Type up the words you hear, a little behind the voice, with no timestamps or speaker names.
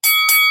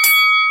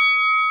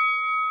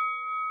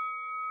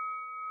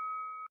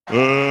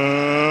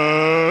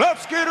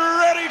Let's get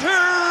ready to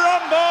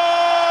rumble!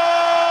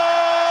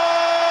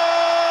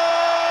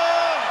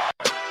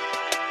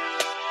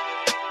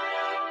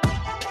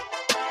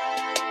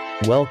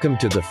 Welcome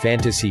to the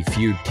Fantasy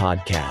Feud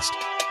podcast,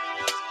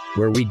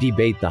 where we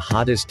debate the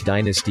hottest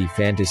Dynasty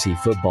fantasy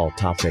football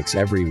topics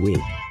every week.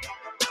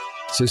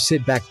 So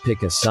sit back,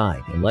 pick a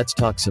side, and let's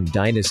talk some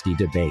Dynasty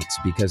debates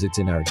because it's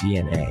in our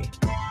DNA.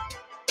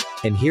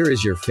 And here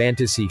is your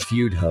Fantasy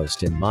Feud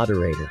host and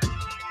moderator,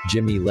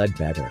 Jimmy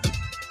Ledbetter.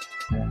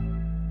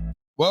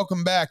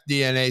 Welcome back,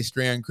 DNA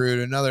Strand Crew,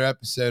 to another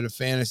episode of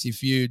Fantasy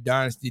Feud,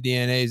 Dynasty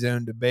DNA's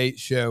own debate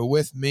show.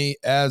 With me,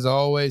 as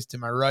always, to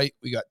my right,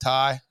 we got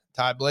Ty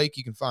Blake.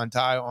 You can find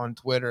Ty on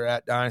Twitter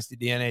at Dynasty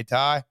DNA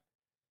Ty.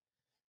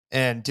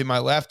 And to my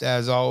left,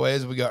 as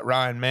always, we got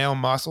Ryan Maye,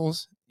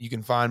 Muscles. You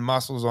can find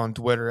Muscles on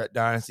Twitter at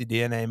Dynasty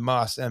DNA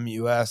Mus,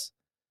 M-U-S.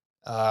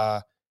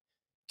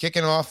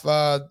 Kicking off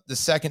the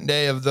second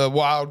day of the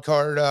wild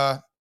card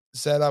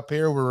setup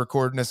here. We're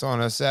recording this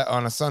on a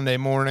Sunday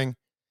morning.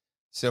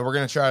 So we're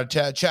going to try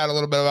to chat a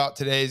little bit about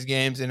today's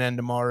games and then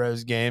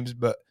tomorrow's games.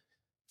 But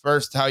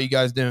first, how you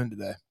guys doing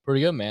today?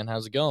 Pretty good, man.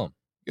 How's it going?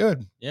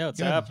 Good. Yeah, what's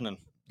Good. happening?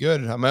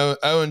 Good. I'm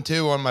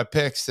 0-2 on my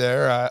picks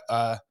there.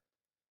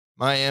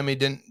 Miami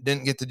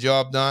didn't get the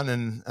job done,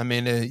 and I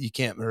mean you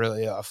can't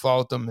really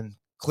fault them. And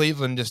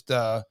Cleveland just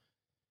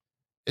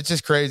it's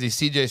just crazy.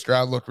 CJ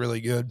Stroud looked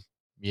really good.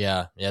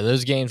 Yeah.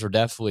 Those games were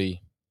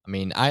definitely. I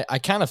mean, I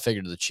kind of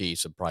figured the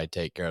Chiefs would probably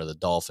take care of the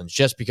Dolphins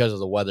just because of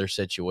the weather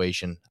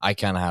situation. I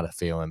kind of had a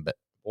feeling, but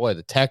boy,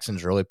 the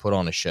Texans really put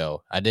on a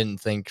show. I really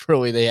didn't think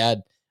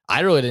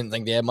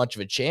they had much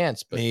of a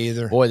chance. But Me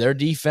either. Boy, their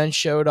defense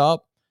showed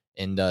up,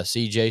 and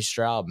CJ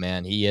Stroud,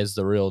 man, he is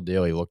the real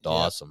deal. He looked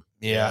awesome.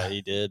 Yeah,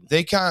 he did.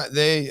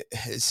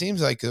 It seems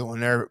like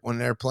when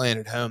they're playing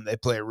at home, they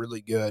play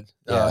really good.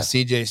 Yeah.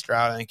 CJ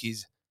Stroud, I think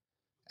he's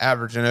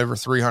averaging over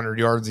 300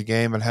 yards a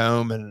game at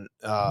home, and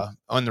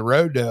on the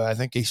road, I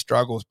think he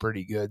struggles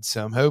pretty good.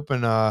 So I'm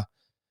hoping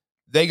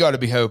they got to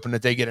be hoping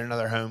that they get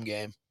another home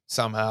game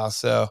somehow.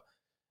 So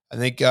I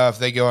think if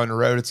they go on the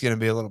road, it's going to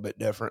be a little bit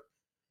different.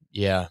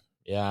 Yeah.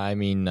 I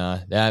mean,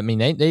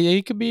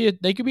 they could be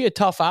a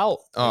tough out.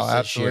 Oh, this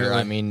absolutely. year.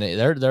 I mean,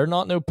 they're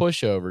not no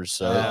pushovers.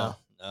 So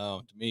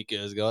No,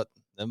 D'Amico's got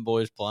them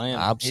boys playing.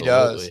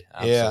 absolutely,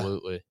 Yeah.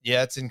 absolutely.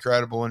 Yeah, it's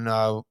incredible.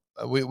 And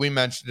we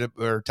mentioned it,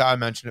 or Ty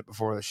mentioned it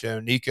before the show.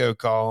 Nico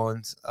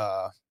Collins,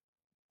 I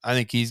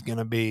think he's going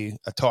to be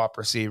a top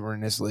receiver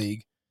in this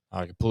league.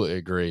 I completely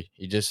agree.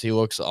 He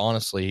looks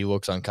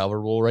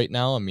uncoverable right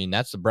now. I mean,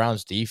 that's the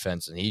Browns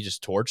defense, and he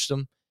just torched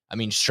them. I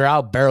mean,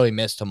 Stroud barely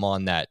missed him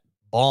on that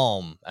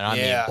bomb, and I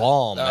mean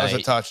bomb. That was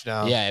a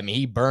touchdown. Yeah, I mean,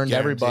 he burned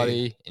Guaranteed.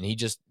 everybody, and he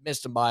just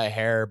missed him by a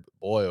hair. But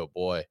boy, oh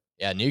boy.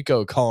 Yeah,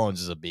 Nico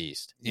Collins is a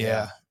beast.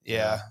 Yeah.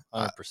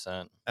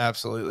 100%.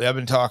 Absolutely. I've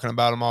been talking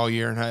about him all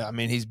year, and I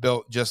mean, he's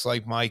built just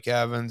like Mike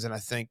Evans, and I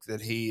think that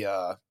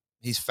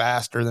he's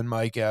faster than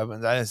Mike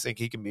Evans. I just think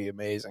he can be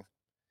amazing.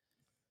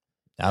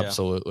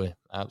 Absolutely.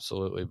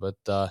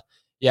 But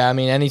yeah, I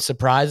mean, any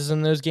surprises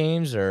in those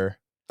games or?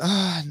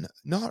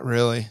 Not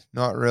really.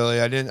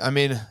 I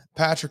mean,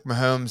 Patrick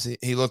Mahomes,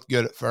 he looked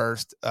good at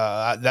first.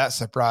 That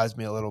surprised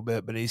me a little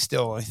bit, but he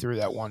still only threw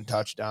that one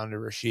touchdown to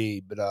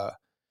Rashid. But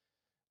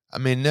I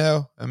mean,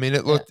 no. I mean,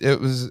 it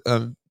was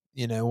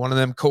one of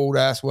them cold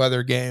ass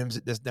weather games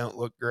that just don't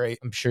look great.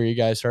 I'm sure you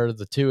guys heard of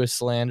the Tua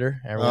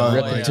slander. Everyone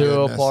ripping my Tua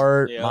goodness.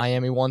 apart. Yep.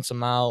 Miami wants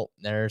him out.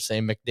 They're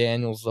saying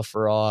McDaniel's the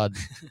fraud.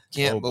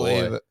 Can't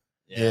believe it.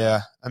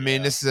 Yeah. I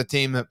mean, this is a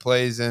team that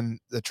plays in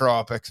the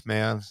tropics,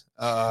 man.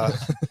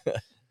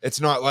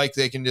 It's not like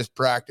they can just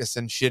practice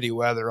in shitty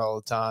weather all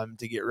the time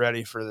to get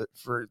ready for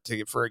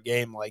a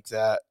game like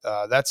that.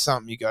 That's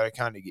something you got to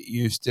kind of get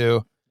used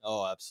to.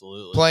 Oh,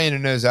 absolutely. Playing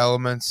in those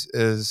elements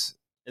is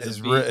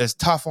It's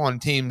tough on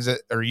teams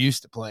that are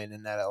used to playing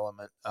in that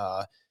element.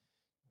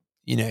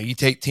 You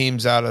take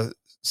teams out of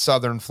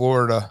Southern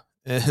Florida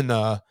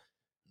and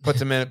put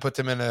them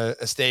in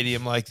a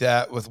stadium like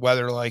that with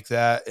weather like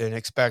that and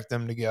expect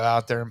them to go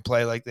out there and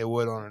play like they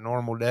would on a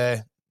normal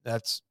day.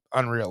 That's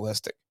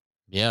unrealistic.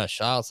 Yeah,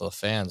 shout out to the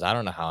fans. I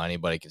don't know how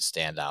anybody can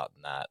stand out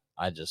in that.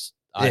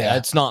 Yeah.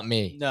 It's not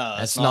me. No,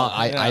 it's not.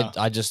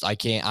 I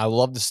can't. I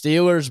love the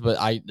Steelers, but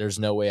there's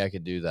no way I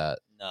could do that.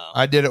 No.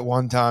 I did it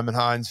one time in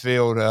Heinz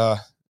Field,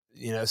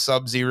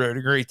 sub-0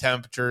 degree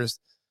temperatures,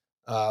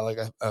 like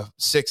a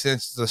 6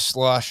 inches of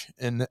slush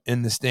in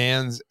the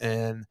stands,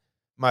 and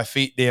my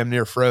feet damn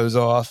near froze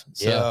off.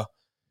 So,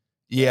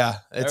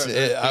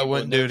 I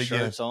wouldn't do it again.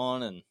 Shirts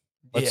on and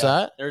What's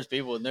that? there's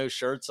people with no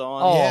shirts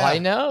on. Oh, Yeah. I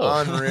know.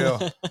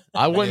 Unreal.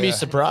 I wouldn't be Yeah.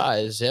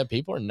 surprised. Yeah,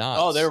 people are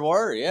nuts. Oh, there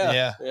were.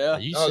 Yeah. Yeah. Are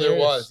you Oh, there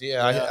serious? was.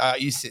 Yeah. Yeah.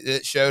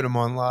 It showed them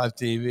on live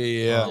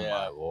TV. Yeah. Oh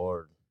my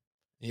lord.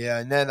 Yeah.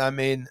 And then, I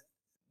mean,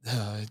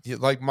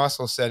 like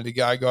Muscle said, the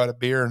guy got a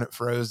beer and it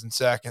froze in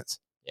seconds.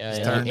 Yeah,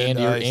 Just turned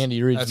into ice.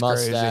 Andy Reid's That's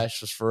crazy.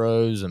 mustache was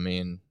froze. I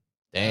mean,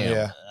 damn.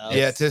 Yeah.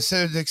 Yeah.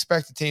 To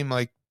expect a team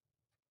like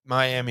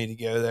Miami to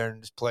go there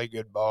and just play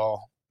good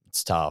ball,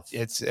 It's tough.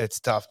 it's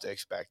tough to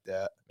expect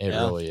that. It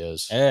Yeah. really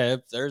is. Hey,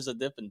 if there's a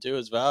dip into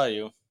his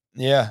value.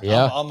 Yeah.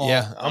 Yeah. I'm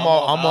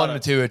on the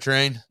Tua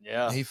train.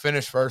 Yeah. He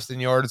finished first in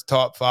yards,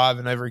 top 5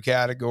 in every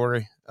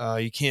category.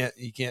 You can't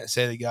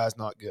say the guy's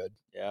not good.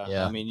 Yeah.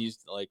 Yeah. I mean,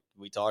 like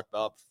we talked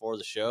about before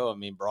the show, I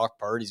mean, Brock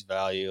Purdy's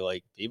value,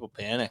 like people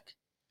panic.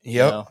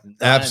 Yep.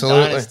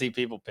 Absolutely. Dynasty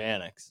people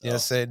panic. So.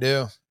 Yes, they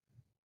do.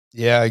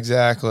 Yeah,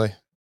 exactly.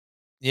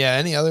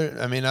 Yeah. Other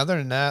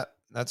than that,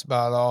 that's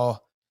about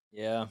all.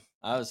 Yeah.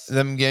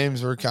 Them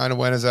games were kind of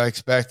went as I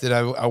expected.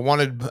 I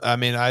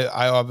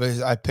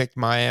obviously I picked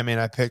Miami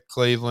and I picked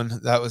Cleveland.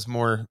 That was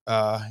more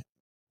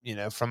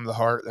from the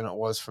heart than it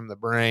was from the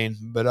brain.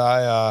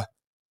 But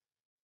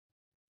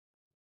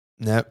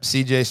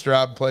CJ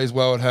Stroud plays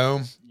well at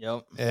home.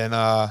 Yep.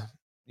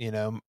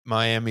 And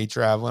Miami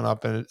traveling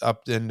up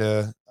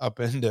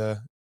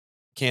into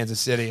Kansas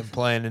City and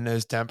playing in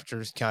those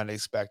temperatures, kind of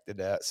expected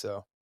that.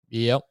 So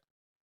Yep.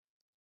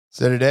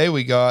 So today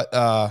we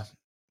got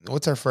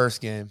what's our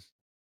first game?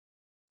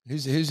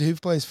 Who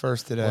plays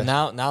first today?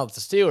 Well, now that the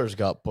Steelers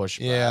got pushed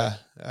back.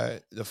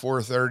 The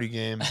 4:30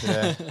 game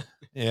today.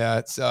 Yeah,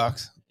 it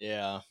sucks.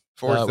 Yeah.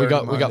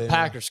 4:30 we got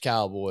Packers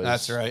Cowboys.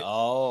 That's right.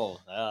 Oh,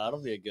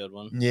 that'll be a good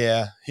one.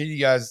 Yeah. Who you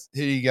guys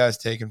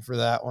taking for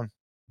that one?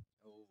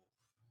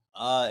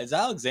 Is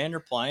Alexander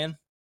playing?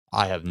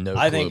 I have no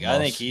clue. I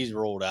think he's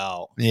rolled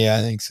out. Yeah,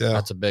 I think so.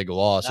 That's a big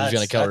loss. He's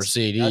going to cover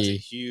CD. That's a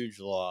huge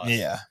loss.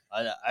 Yeah.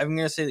 I'm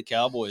going to say the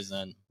Cowboys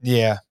then.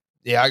 Yeah.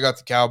 Yeah, I got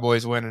the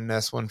Cowboys winning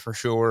this one for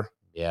sure.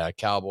 Yeah,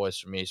 Cowboys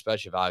for me,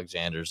 especially if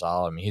Alexander's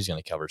out. I mean, he's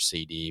going to cover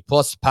CD.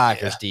 Plus, the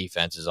Packers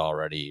defense is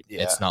already,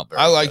 it's not very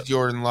I like good.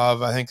 Jordan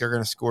Love. I think they're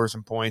going to score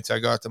some points. I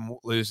got them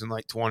losing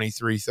like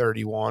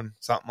 23-31,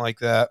 something like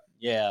that.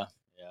 Yeah.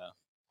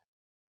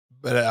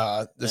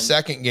 But the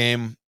second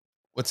game,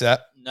 what's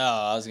that? No,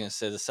 I was going to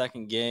say the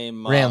second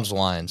game. Rams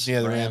Lions. Yeah,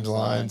 the Rams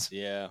Lions.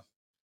 Yeah.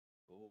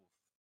 Ooh.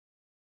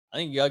 I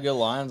think you got good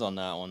lines on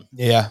that one.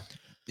 Yeah.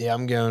 Yeah,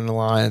 I'm going the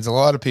Lions. A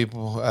lot of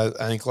people,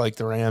 I think, like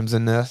the Rams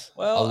in this.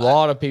 Well, a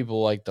lot of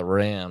people like the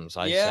Rams.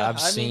 I've I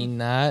seen mean,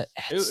 that.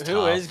 Who is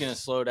going to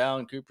slow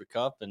down Cooper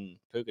Kupp and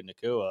Puka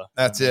Nacua?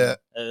 That's it.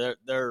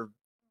 They're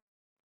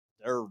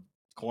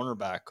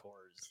cornerback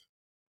cores.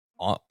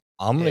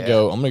 I'm gonna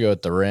go. I'm gonna go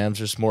with the Rams.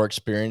 Just more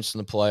experience in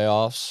the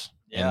playoffs.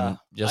 Yeah,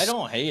 I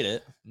don't hate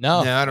it. No,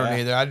 I don't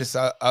either.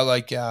 I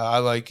like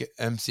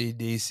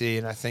MCDC,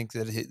 and I think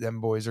that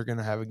them boys are going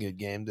to have a good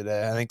game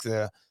today. I think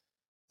the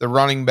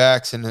running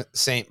backs in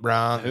St.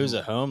 Brown. Who's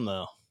at home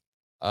though?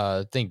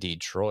 I think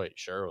Detroit.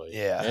 Surely.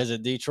 Yeah. Is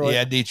it Detroit?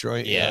 Yeah,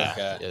 Detroit. Yeah.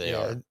 Okay. Yeah, they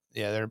are.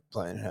 Yeah, they're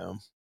playing at home.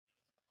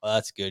 Well,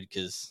 that's good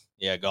because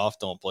Goff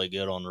don't play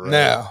good on the road.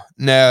 No,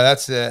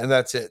 that's it.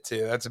 That's it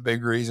too. That's a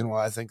big reason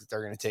why I think that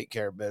they're going to take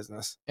care of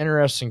business.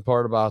 Interesting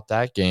part about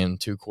that game: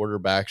 2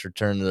 quarterbacks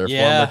return to their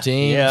former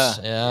teams.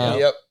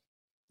 Yep.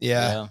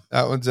 Yeah.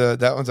 That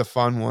one's a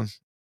fun one.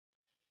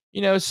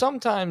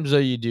 Sometimes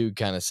you do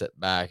kind of sit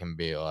back and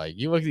be like,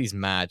 you look at these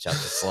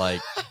matchups, it's like,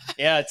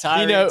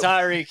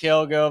 Tyreek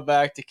Hill go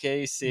back to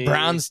KC.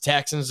 Browns,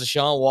 Texans,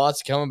 Deshaun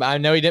Watson coming back. I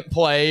know he didn't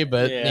play,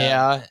 but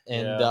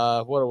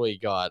And what do we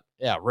got?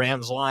 Yeah,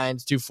 Rams,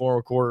 Lions, 2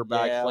 former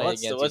quarterbacks playing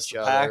against each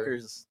other.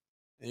 Packers,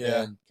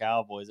 and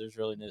Cowboys. There's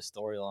really no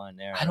storyline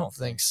there. I don't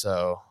think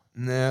so.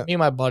 No. Me and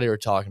my buddy were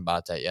talking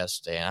about that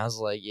yesterday, and I was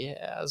like,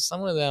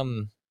 some of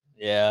them.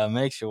 Yeah, it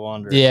makes you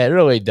wonder. Yeah, it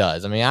really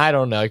does. I mean, I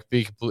don't know. It could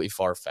be completely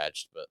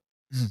far-fetched, but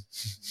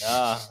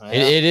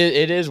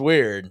it is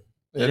weird.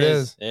 It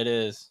is. It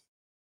is.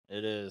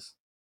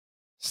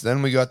 So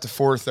then we got the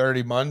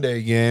 4:30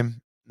 Monday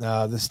game.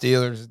 The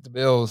Steelers at the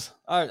Bills.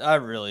 I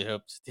really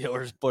hope the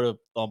Steelers put a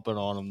thumping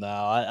on them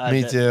now.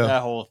 Me too.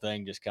 That whole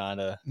thing just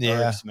kind of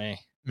irks me.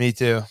 Me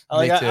too.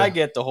 I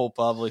get the whole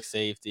public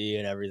safety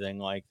and everything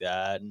like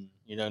that, and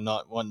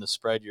not wanting to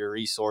spread your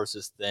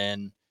resources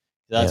thin.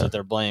 That's what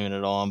they're blaming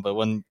it on. But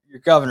when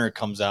your governor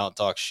comes out and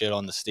talks shit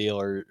on the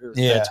Steelers or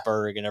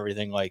Pittsburgh and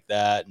everything like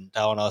that, and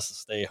telling us to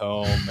stay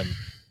home, and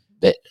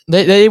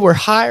they were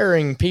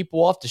hiring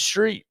people off the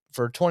street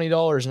for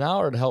 $20 an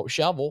hour to help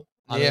shovel.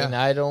 I mean,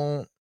 I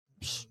don't.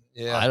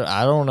 Yeah,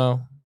 I don't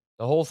know.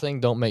 The whole thing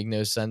don't make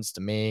no sense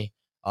to me.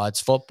 It's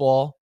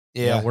football.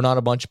 Yeah, we're not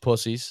a bunch of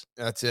pussies.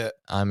 That's it.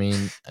 I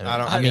mean,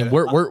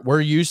 we're we're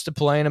used to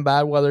playing in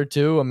bad weather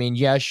too. I mean,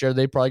 yeah, sure,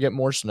 they probably get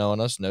more snow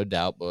on us, no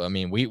doubt. But I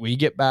mean, we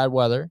get bad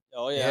weather.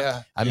 Oh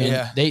yeah. I mean,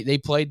 they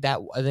played that.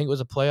 I think it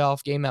was a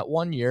playoff game that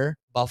one year,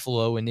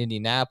 Buffalo and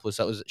Indianapolis.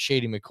 That was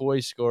Shady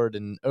McCoy scored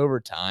in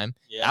overtime.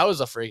 Yeah, that was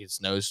a freaking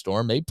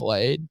snowstorm. They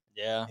played.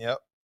 Yeah. Yep.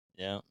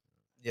 Yeah.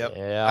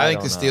 Yeah. I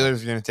think the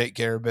Steelers are going to take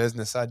care of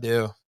business. I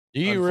do. Do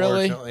you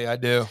really? Unfortunately, I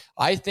do.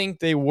 I think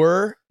they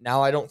were.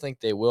 Now I don't think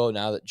they will.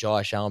 Now that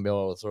Josh Allen will be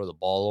able to throw the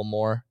ball a little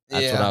more.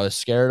 That's what I was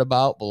scared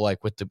about. But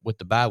like with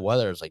the bad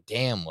weather, it's like,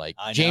 damn, like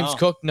James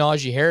Cook,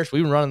 Najee Harris,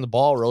 we've been running the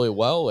ball really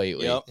well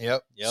lately.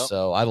 Yep.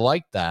 So I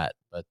like that.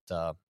 But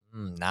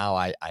now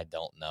I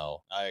don't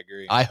know. I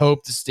agree. I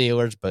hope the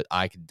Steelers, but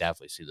I could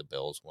definitely see the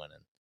Bills winning.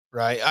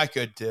 Right. I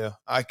could too.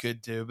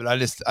 But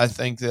I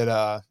think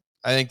that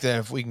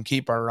if we can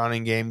keep our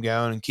running game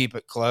going and keep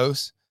it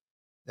close,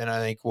 then I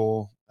think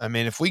we'll I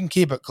mean, if we can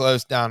keep it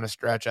close down the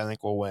stretch, I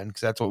think we'll win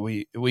because that's what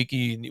we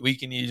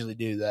can usually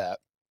do that.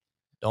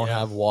 Don't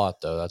have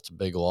Watt though. That's a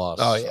big loss.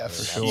 Oh yeah,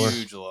 for that's sure.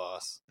 Huge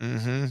loss.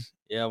 Mm-hmm.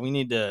 Yeah, we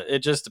need to. It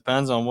just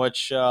depends on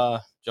which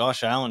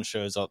Josh Allen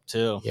shows up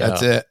too. Yeah.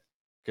 That's it.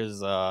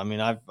 Because I mean,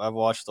 I've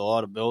watched a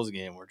lot of Bills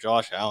game where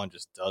Josh Allen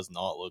just does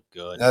not look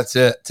good. That's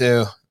it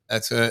too.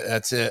 That's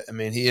it. I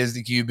mean, he is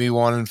the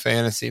QB1 in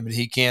fantasy, but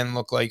he can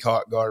look like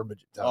hot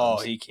garbage at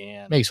times. Oh, he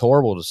can. Makes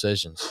horrible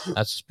decisions.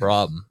 That's his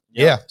problem.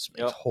 Yeah. Just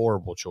makes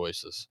horrible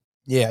choices.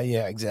 Yeah,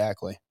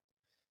 exactly.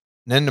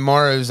 And then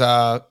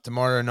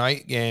tomorrow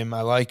night game,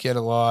 I like it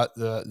a lot.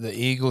 The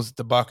Eagles,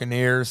 the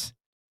Buccaneers.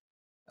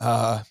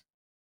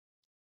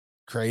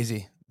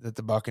 Crazy that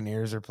the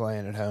Buccaneers are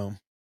playing at home.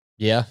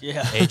 Yeah.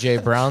 Yeah.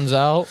 AJ Brown's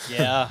out.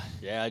 Yeah.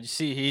 Did you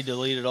see he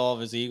deleted all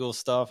of his Eagles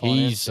stuff?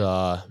 He's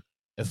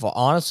if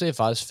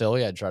I was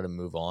Philly, I'd try to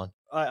move on.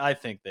 I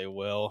think they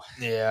will.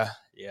 Yeah.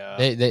 Yeah.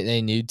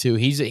 They need to.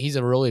 He's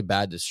a really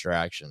bad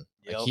distraction.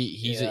 Yep. Like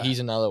he's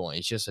another one.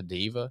 He's just a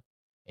diva,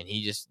 and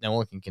no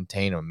one can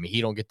contain him.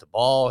 He don't get the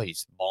ball.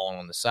 He's balling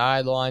on the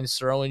sidelines,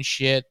 throwing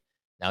shit.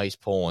 Now he's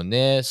pulling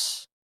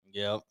this.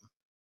 Yep.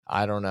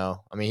 I don't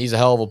know. I mean, he's a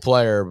hell of a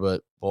player,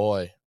 but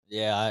boy.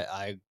 Yeah,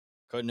 I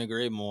couldn't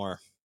agree more.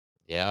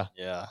 Yeah.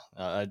 Yeah.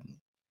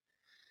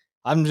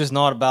 I'm just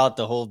not about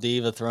the whole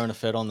diva throwing a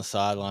fit on the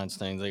sidelines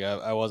things. Like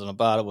I wasn't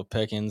about it with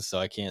Pickens, so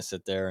I can't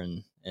sit there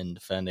and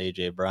defend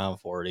AJ Brown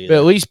for it either. But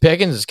at least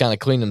Pickens has kind of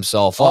cleaned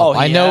himself up. Oh,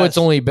 I know has. it's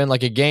only been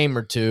like a game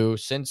or two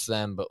since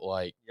then, but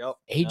like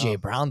AJ No.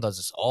 Brown does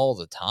this all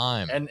the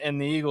time.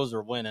 And the Eagles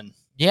are winning.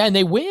 Yeah, and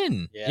they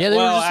win. Yeah, they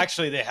well, were just,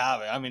 actually, they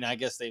haven't. I mean, I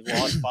guess they've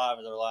lost 5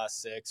 of their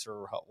last 6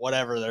 or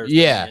whatever their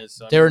yeah, thing is.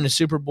 So, they were in the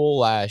Super Bowl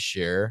last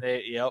year.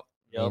 Yep.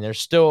 I mean, they're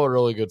still a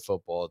really good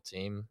football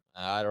team.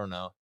 I don't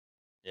know.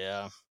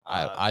 Yeah.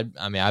 I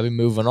mean, I'd be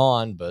moving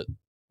on, but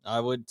I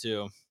would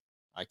too.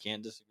 I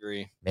can't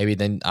disagree. maybe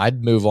then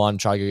I'd move on and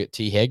try to get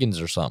T.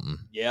 Higgins or something.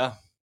 Yeah.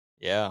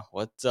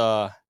 What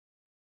do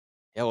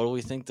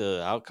we think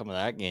the outcome of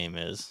that game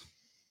is?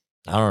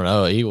 I don't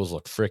know. Eagles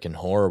look freaking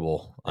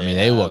horrible. I mean,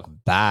 they look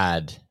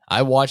bad.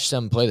 I watched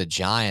them play the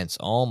Giants.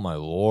 Oh, my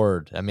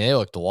Lord. I mean, they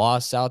looked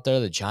lost out there.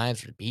 The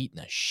Giants were beating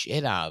the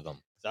shit out of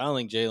them. I don't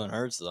think Jalen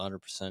Hurts is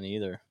 100%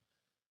 either.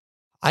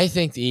 I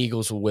think the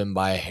Eagles will win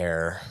by a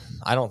hair.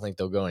 I don't think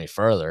they'll go any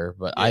further,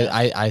 but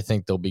I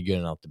think they'll be good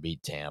enough to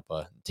beat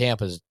Tampa.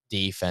 Tampa's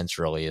defense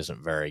really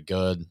isn't very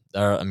good.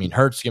 I mean,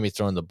 Hurts is going to be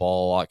throwing the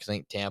ball a lot. I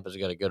think Tampa's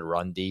got a good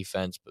run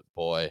defense, but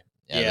boy.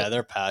 Yeah,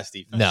 their pass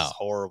defense is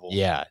horrible.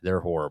 Yeah, they're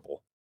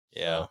horrible.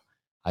 Yeah. So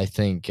I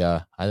think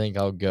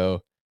I'll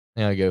go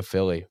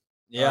Philly.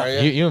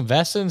 Yeah. You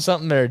invested in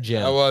something there,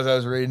 Jim? I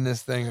was reading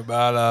this thing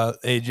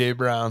about AJ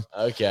Brown.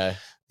 Okay.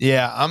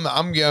 Yeah,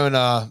 I'm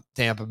going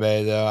Tampa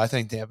Bay though. I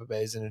think Tampa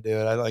Bay's going to do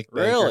it. I like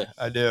Baker. Really?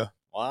 I do.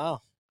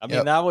 Wow. I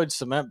mean, that would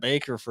cement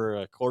Baker for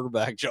a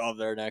quarterback job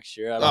there next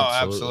year.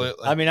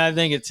 Absolutely. I mean, I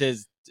think it's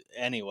his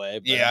anyway.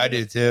 But I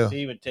do too.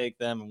 He would take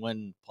them and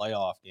win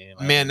playoff game.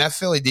 Man, that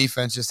Philly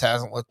defense just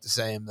hasn't looked the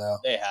same though.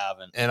 They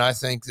haven't. And I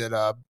think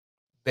that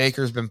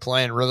Baker's been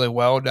playing really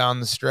well down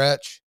the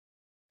stretch.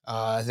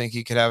 I think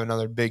he could have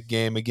another big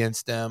game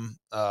against them.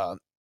 I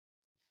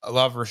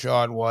love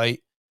Rashad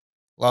White.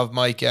 Love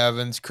Mike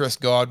Evans. Chris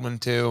Godwin,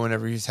 too.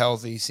 Whenever he's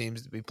healthy, he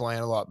seems to be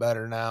playing a lot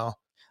better now.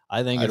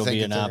 I think it'll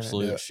be an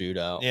absolute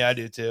shootout. Yeah, I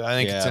do, too. I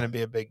think it's going to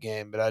be a big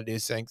game, but I do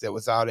think that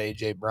without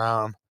A.J.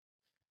 Brown,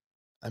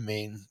 I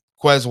mean,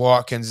 Quez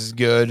Watkins is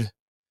good.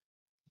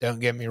 Don't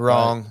get me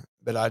wrong,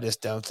 but I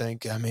just don't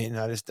think –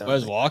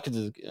 Quez Watkins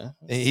is good.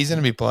 He's going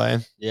to be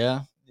playing.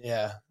 Yeah.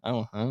 Yeah.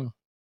 I don't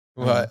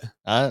What?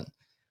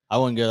 I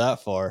wouldn't go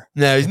that far.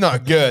 No, he's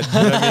not good.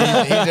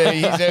 I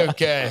mean, he's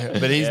okay,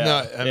 but he's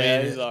not. I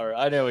mean, he's all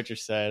right. I know what you're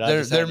saying.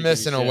 They're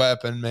missing a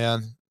weapon,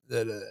 man.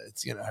 That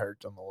it's gonna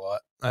hurt them a lot.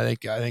 I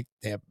think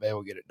Tampa Bay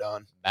will get it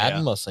done.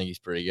 Madden must think he's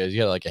pretty good. He's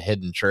got like a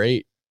hidden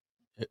trait.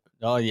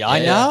 Oh yeah, I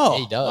know.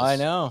 He does. I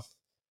know.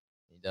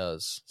 He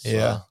does.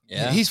 So,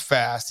 yeah. He's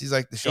fast. He's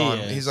like the Sean.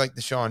 He's like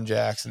the Sean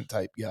Jackson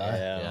type guy.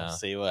 Yeah. We'll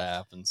see what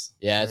happens.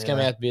 Yeah, it's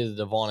gonna have to be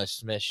the Devonta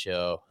Smith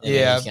show.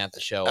 Yeah, he's gonna have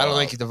to show. I don't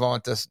think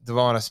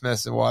Devonta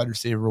Smith's a wide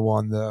receiver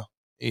one though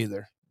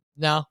either.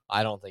 No,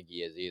 I don't think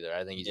he is either.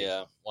 I think he's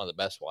one of the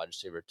best wide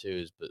receiver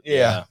twos. But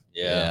yeah,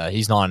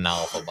 he's not an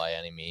alpha by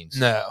any means.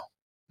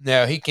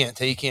 No, he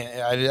can't. I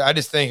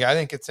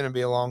think it's going to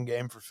be a long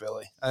game for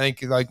Philly. I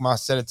think, like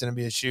Moss said, it's going to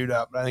be a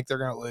shootout, but I think they're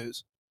going to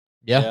lose.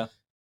 Yeah,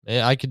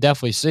 I could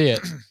definitely see it.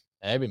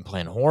 They've been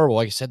playing horrible.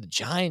 Like I said, the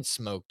Giants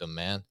smoked them,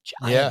 man.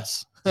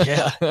 Giants.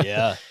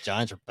 Yeah.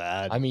 Giants are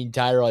bad. I mean,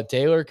 Tyrod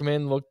Taylor come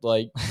in, looked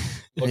like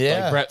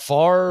Brett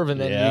Favre,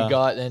 and then you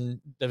got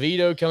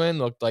DeVito come in,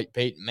 looked like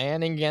Peyton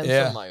Manning against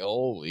him. Like,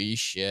 holy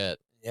shit.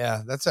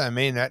 Yeah, that's what I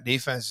mean. That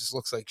defense just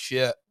looks like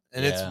shit.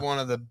 And it's one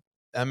of the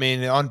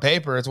on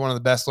paper, it's one of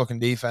the best looking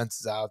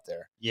defenses out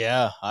there.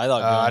 Yeah, I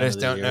thought. I just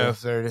don't know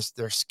if they're just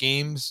their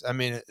schemes. I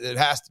mean, it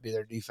has to be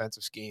their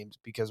defensive schemes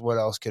because what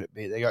else could it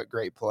be? They got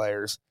great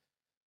players.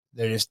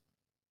 They're just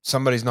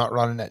somebody's not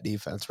running that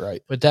defense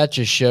right. But that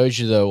just shows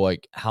you, though,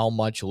 like how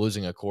much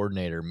losing a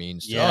coordinator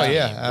means to Yeah. the Oh,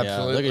 yeah, team.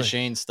 absolutely. Look at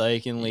Shane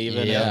Steichen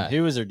leaving. Yeah.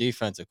 Who was their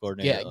defensive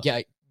coordinator?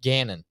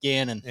 Gannon.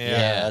 Gannon. Yeah.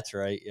 Yeah, that's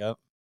right. Yep.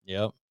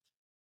 Oh,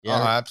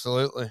 Yeah.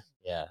 absolutely.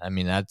 Yeah, I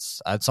mean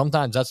that's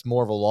sometimes that's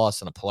more of a loss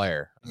than a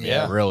player. I mean,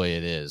 Yeah. really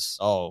it is.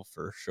 Oh,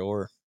 for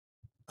sure.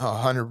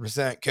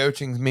 100%.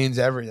 Coaching means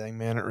everything,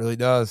 man. It really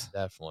does.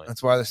 Definitely.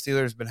 That's why the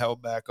Steelers have been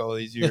held back all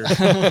these years.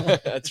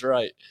 That's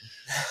right.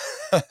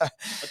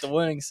 But the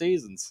winning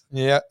seasons.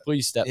 Yeah.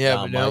 Please step Yeah,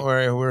 down, but don't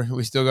Mike. worry.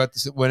 We still got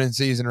the winning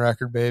season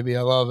record, baby.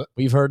 I love it.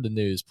 We've heard the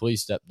news.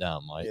 Please step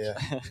down, Mike.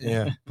 Yeah.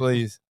 Yeah,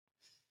 please.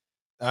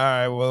 All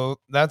right.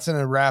 Well, that's going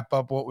to wrap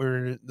up what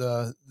we're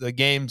the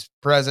games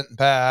present and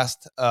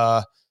past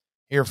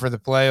here for the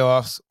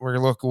playoffs.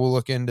 We'll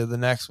look into the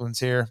next ones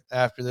here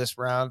after this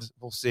round.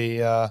 We'll see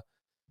how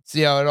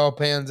it all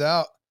pans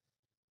out.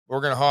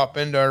 We're going to hop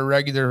into our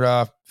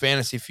regular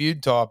fantasy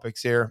feud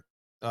topics here.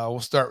 We'll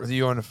start with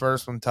you on the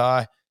first one,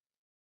 Ty.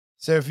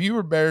 So if you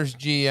were Bears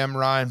GM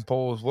Ryan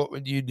Poles, what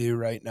would you do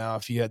right now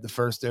if you had the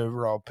first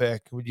overall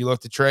pick? Would you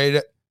look to trade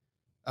it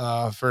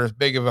for as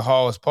big of a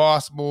haul as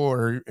possible,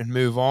 and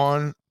move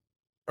on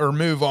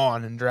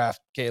and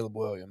draft Caleb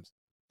Williams?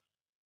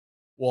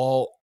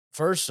 Well,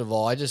 first of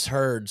all, I just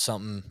heard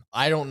something.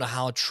 I don't know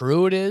how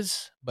true it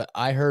is, but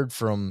I heard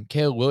from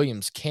Caleb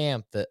Williams'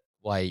 camp that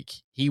like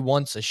he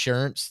wants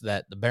assurance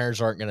that the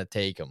Bears aren't going to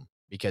take him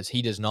because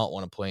he does not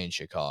want to play in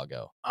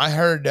Chicago. I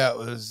heard that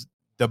was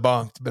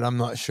debunked, but I'm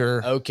not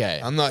sure. Okay.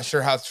 I'm not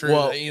sure how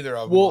true either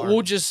of them are.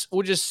 We'll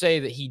just say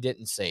that he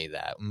didn't say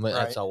that. That's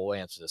Right. how we'll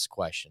answer this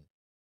question.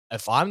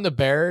 If I'm the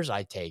Bears,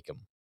 I take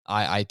him.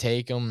 I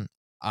take him.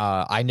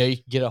 I know you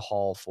can get a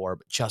haul for it,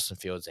 but Justin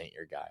Fields ain't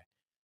your guy.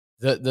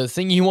 The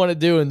thing you want to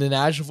do in the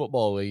National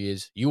Football League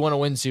is you want to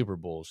win Super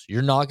Bowls.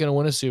 You're not going to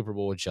win a Super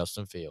Bowl with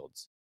Justin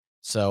Fields.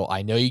 So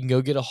I know you can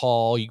go get a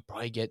haul. You can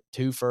probably get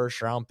 2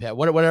 first-round picks,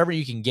 whatever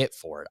you can get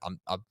for it.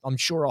 I'm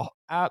sure an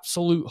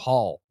absolute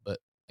haul. But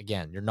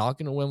again, you're not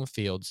going to win with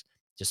Fields.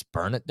 Just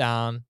burn it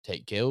down.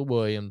 Take Caleb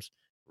Williams,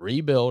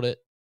 rebuild it,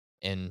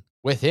 and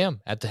with him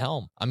at the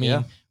helm. I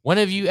mean, when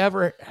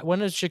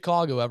has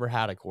Chicago ever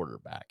had a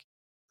quarterback?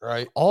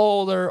 Right.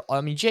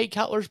 Jay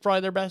Cutler's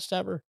probably their best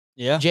ever.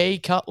 Yeah. Jay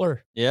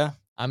Cutler. Yeah.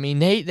 I mean,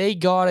 they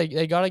gotta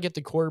get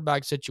the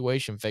quarterback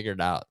situation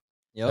figured out.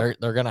 Yep.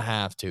 They're gonna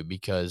have to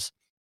because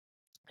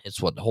it's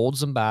what holds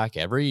them back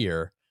every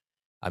year.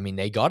 I mean,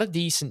 they got a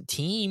decent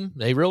team.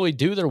 They really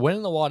do. They're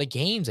winning a lot of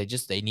games.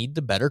 They need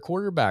the better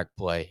quarterback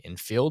play. And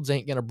Fields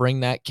ain't gonna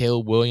bring that.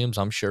 Caleb Williams,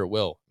 I'm sure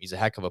will. He's a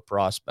heck of a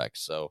prospect.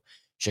 So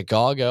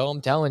Chicago,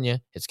 I'm telling you,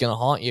 it's gonna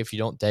haunt you if you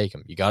don't take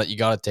him. You got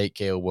to take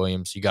Caleb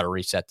Williams. You got to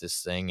reset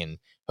this thing and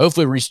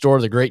hopefully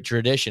restore the great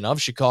tradition of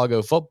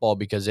Chicago football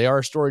because they are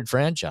a storied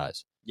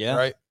franchise. Yeah.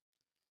 Right.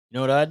 You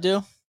know what I'd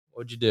do?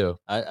 What'd you do?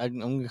 I'm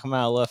going to come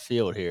out of left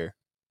field here.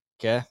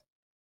 Okay.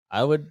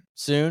 I would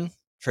soon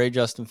trade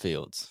Justin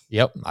Fields.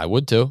 Yep, I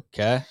would too.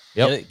 Okay.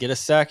 Yep. Get a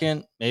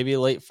second, maybe a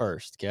late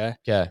first. Okay.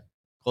 Okay.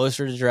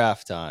 Closer to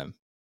draft time.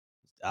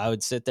 I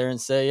would sit there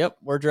and say, yep,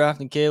 we're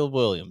drafting Caleb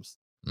Williams.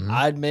 Mhm.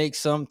 I'd make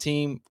some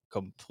team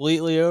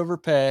completely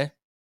overpay.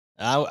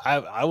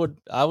 I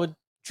would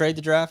trade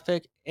the draft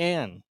pick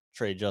and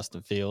trade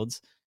Justin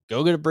Fields.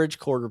 Go get a bridge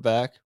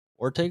quarterback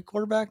or take a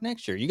quarterback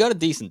next year. You got a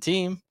decent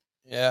team.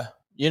 Yeah.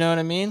 You know what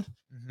I mean?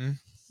 Mm-hmm.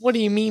 What do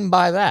you mean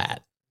by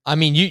that? I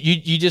mean,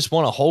 you just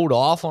want to hold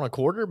off on a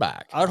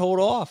quarterback. I'd hold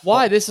off.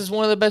 Why? This is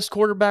one of the best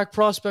quarterback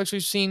prospects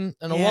we've seen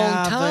in a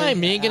long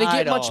time. You ain't going to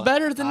get much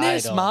better than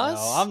this, Maz.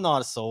 I'm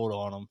not sold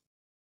on him.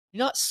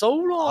 You're not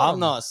sold on him? I'm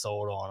not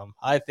sold on him.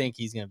 I think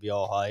he's going to be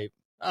all hype.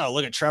 Oh,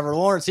 look at Trevor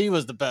Lawrence. He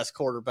was the best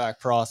quarterback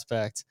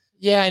prospect.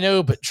 Yeah, I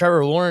know, but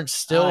Trevor Lawrence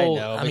still,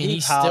 I mean,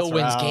 he still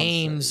wins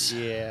games.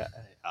 Yeah,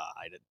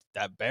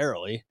 that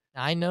barely.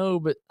 I know,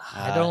 but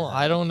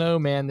I don't know,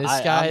 man. This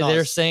guy,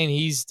 they're saying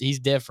he's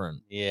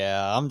different.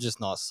 Yeah, I'm just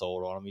not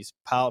sold on him. He's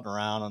pouting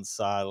around on the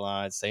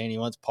sidelines, saying he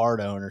wants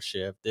part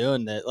ownership,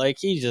 doing that. Like,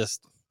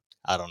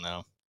 I don't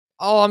know.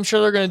 Oh, I'm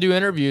sure they're going to do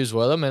interviews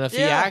with him, and if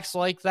he acts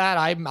like that,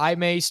 I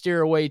may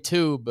steer away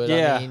too. But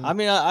yeah,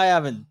 I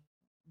haven't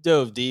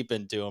dove deep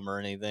into him or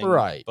anything,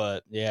 right?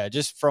 But yeah,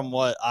 just from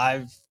what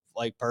I've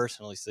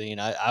personally seen,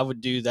 I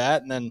would do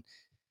that, and then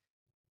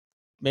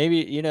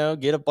maybe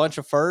get a bunch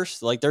of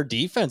firsts. Like, their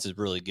defense is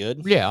really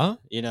good. Yeah,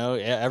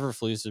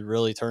 Eberflus has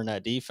really turned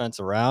that defense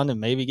around,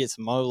 and maybe get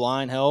some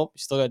O-line help. You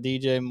still got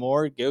DJ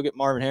Moore. Go get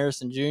Marvin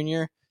Harrison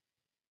Jr.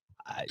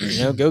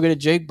 Go get a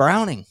Jake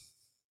Browning.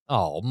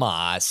 Oh,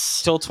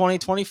 Moss. Till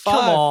 2025.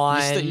 Come on.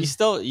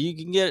 You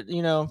can get,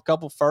 a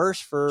couple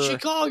firsts for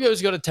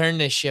Chicago's going to turn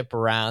this ship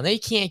around. They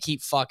can't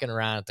keep fucking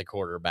around at the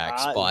quarterback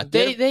spot.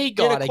 They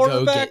got to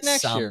go get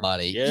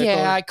somebody.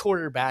 Yeah,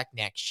 quarterback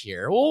next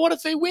year. Well, what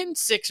if they win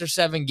 6 or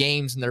 7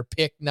 games and they're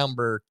pick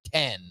number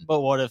 10? But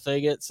what if they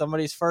get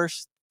somebody's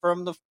first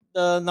from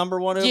the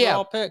number 1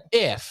 overall pick?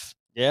 If.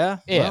 Yeah.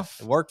 Well,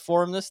 it worked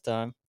for him this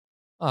time.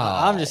 Oh.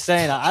 I'm just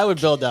saying, I would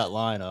build that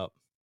lineup.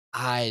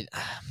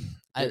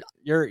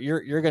 You're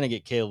You're gonna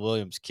get Caleb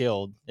Williams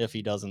killed if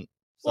he doesn't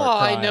Start Well,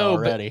 I crying know,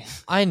 already.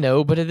 I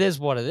know, but it is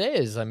what it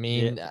is. I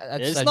mean,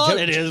 It's not.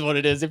 It is what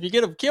it is. If you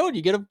get him killed,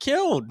 you get him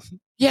killed.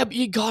 Yeah, but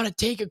you got to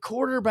take a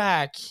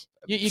quarterback.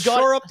 You got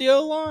shore up the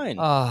O line.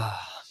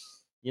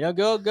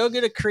 Go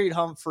get a Creed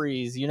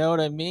Humphreys. You know what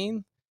I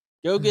mean?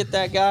 Go get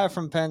that guy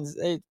from Penn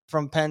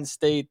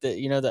State.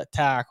 That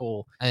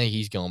tackle. I think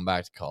he's going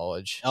back to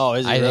college. Oh,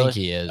 is he? I really? think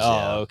he is. Oh,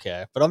 yeah.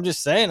 okay. But I'm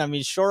just saying. I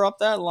mean, shore up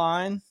that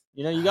line.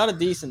 You got a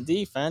decent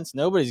defense.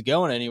 Nobody's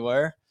going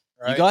anywhere.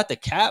 Right. You got the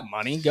cap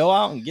money. Go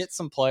out and get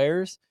some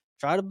players.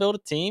 Try to build a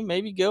team.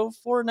 Maybe go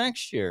for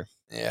next year.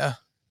 Yeah.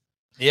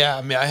 Yeah,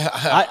 I mean,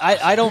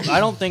 I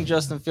don't think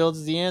Justin Fields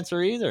is the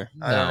answer either.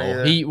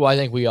 No, I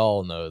think we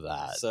all know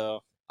that.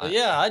 So,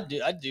 yeah, I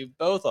do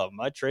both of them.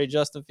 I trade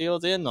Justin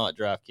Fields and not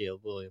draft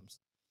Caleb Williams.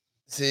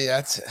 See,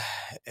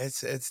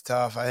 it's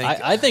tough.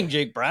 I think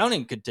Jake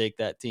Browning could take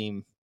that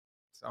team.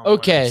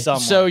 Okay,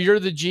 so you're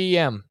the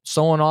GM.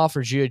 Someone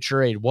offers you a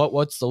trade.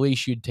 What's the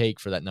least you'd take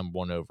for that number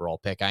 1 overall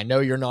pick? I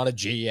know you're not a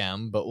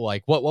GM, but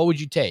like, what would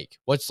you take?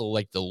 What's the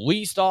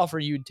least offer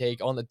you'd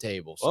take on the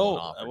table?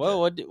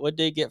 What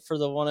they get for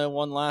the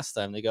 101 last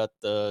time? They got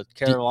the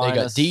Carolina.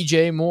 They got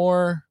DJ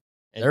Moore.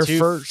 And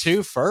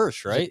two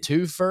firsts, right?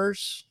 2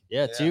 firsts.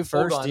 Yeah, 2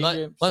 firsts.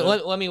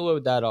 Let me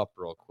load that up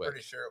real quick.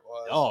 Pretty sure it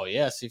was. Oh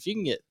yes, if you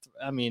can get,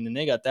 and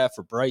they got that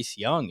for Bryce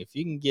Young. If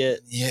you can get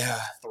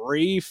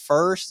 3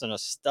 firsts and a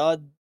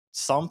stud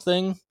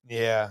something,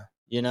 yeah,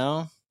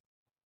 yeah,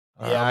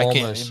 I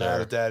can't be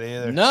mad at that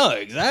either. No,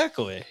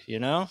 exactly.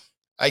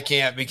 I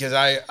can't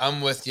because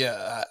I'm with you.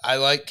 I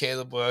like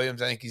Caleb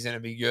Williams. I think he's going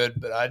to be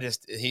good, but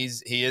he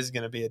is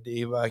going to be a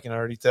diva. I can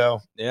already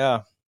tell.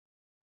 Yeah,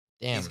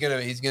 damn,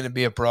 he's gonna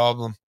be a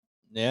problem.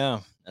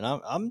 Yeah, and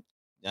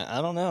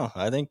I don't know.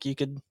 I think you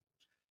could.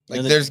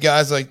 There's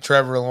guys like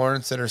Trevor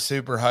Lawrence that are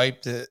super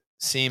hyped that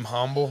seem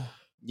humble.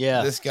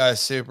 Yeah, this guy's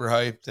super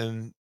hyped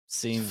and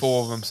seems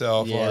full of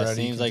himself already.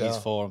 Seems like he's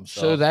full of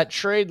himself. So that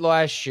trade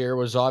last year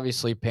was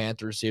obviously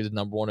Panthers received the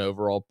number 1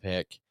 overall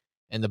pick,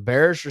 and the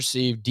Bears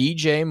received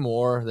DJ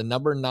Moore, the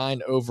number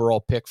 9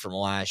 overall pick from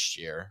last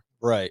year.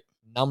 Right.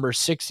 Number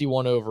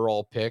 61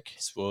 overall pick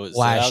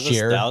last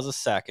year. That was a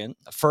second.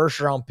 A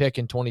first-round pick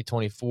in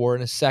 2024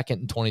 and a second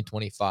in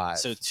 2025.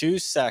 So 2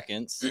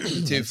 seconds,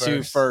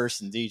 2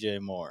 firsts, and DJ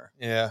Moore.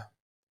 Yeah.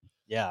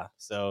 Yeah.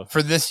 So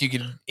for this, you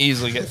could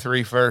easily get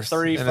 3 firsts.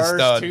 3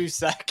 firsts, 2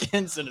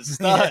 seconds, and a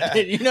stud.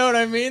 You know what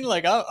I mean?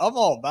 Like, I'm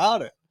all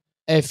about it.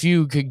 If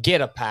you could get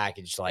a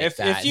package like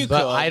that. If you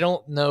but could. I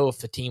don't know if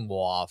the team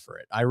will offer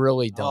it. I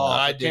really don't. Oh,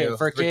 I do.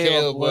 For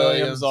Caleb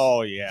Williams.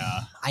 Oh,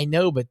 yeah. I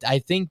know, but I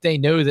think they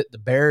know that the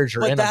Bears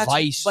are in a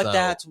vice. But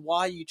that's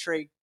why you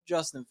trade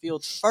Justin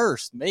Fields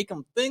first. Make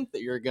them think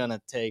that you're going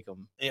to take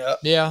him. Yeah.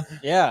 Yeah.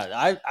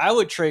 Yeah. I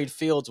would trade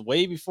Fields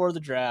way before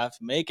the draft.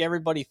 Make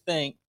everybody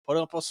think. Put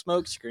up a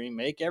smoke screen.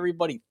 Make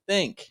everybody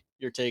think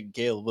you're taking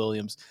Caleb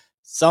Williams.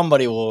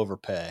 Somebody will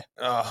overpay.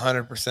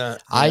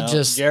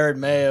 100%. Jared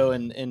Mayo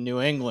in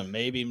New England.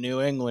 Maybe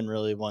New England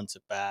really wants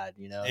it bad.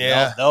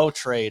 Yeah. They'll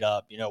trade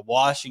up.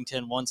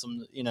 Washington wants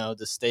them,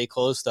 to stay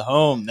close to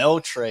home.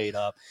 They'll trade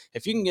up.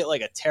 If you can get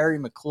like a Terry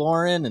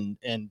McLaurin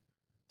and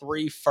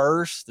 3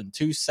 firsts and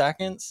 2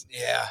 seconds.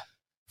 Yeah.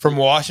 From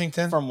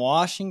Washington?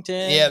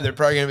 Yeah, they're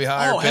probably going to be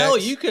higher. Oh, hell,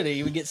 you could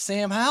even get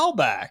Sam Howell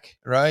back.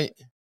 Right.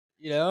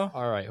 All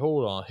right,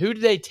 hold on. Who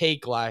did they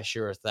take last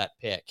year with that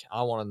pick?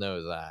 I want to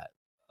know that.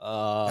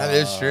 That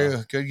is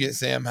true. Could get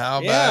Sam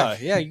Howell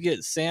back. Yeah, you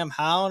get Sam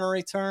Howell in a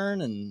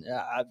return and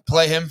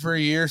play him for a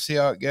year, see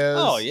how it goes.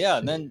 Oh yeah,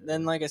 and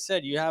then like I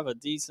said, you have a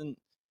decent.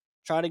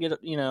 Try to get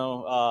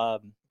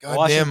God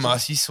damn,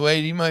 Muss,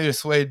 you might have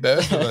swayed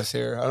both of us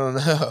here. I don't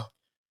know.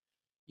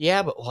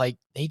 Yeah, but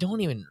they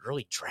don't even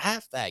really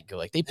draft that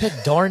good. They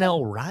picked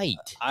Darnell Wright.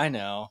 I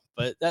know,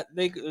 but that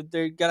they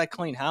got a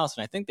clean house,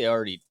 and I think they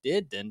already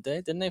did, didn't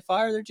they? Didn't they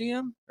fire their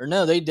GM? Or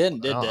no, they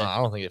didn't. Did they? I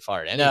don't think they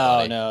fired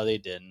anybody. No, they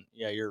didn't.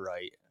 Yeah, you're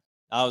right.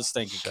 I was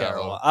thinking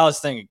Carolina. I was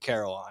thinking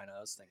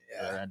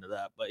the other end of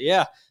that. But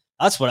yeah,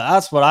 that's what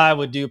I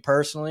would do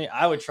personally.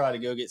 I would try to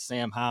go get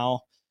Sam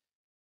Howell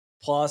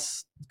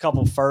plus a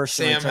couple firsts.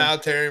 Sam Howell,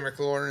 Terry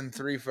McLaurin,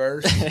 3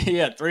 firsts.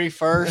 Yeah, 3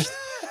 firsts.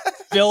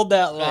 Build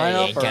that lineup. You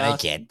ain't gonna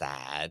get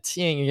that.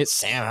 You ain't gonna get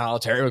Sam Howell,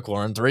 Terry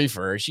McLaurin, 3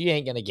 firsts. You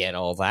ain't gonna get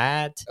all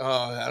that. Oh,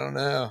 I don't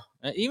know.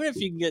 Even if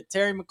you can get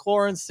Terry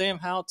McLaurin, Sam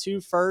Howell,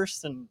 2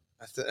 firsts and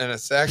a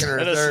second or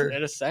a third,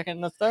 and a second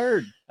and a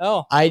third.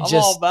 Oh, I'm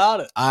all about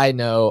it. I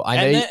know.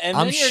 And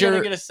then you're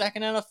gonna get a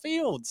second and a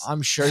Fields.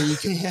 I'm sure you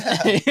can.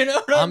 You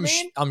know what I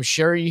mean? I'm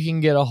sure you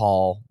can get a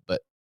Hall,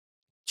 but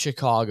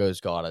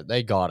Chicago's got it.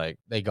 They got it.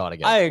 They got to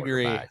get. I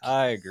agree.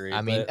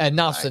 I mean,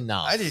 enough's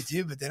enough. I do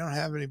too, but they don't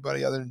have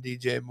anybody other than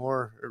DJ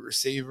Moore, a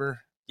receiver.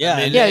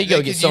 Yeah, you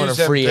go get someone in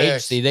free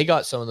agency. They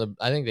got some of the.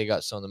 I think they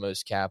got some of the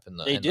most cap in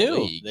the. They in do. The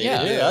league. They do.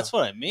 That's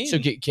what I mean. So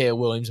get Caleb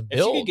Williams and if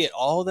build. you could get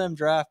all them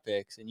draft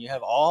picks and you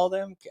have all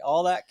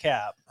that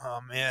cap. Oh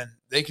man,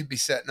 they could be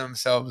setting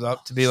themselves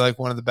up to be like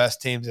one of the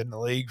best teams in the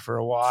league for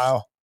a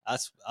while.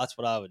 That's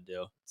what I would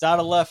do. It's out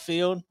of left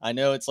field. I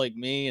know it's like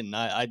me, and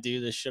I do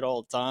this shit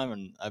all the time,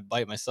 and I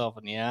bite myself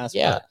in the ass.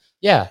 Yeah.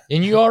 Yeah.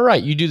 And you all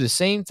right. You do the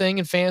same thing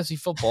in fantasy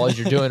football as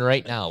you're doing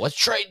right now. Let's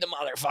trade the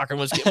motherfucker.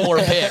 Let's get more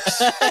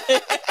picks.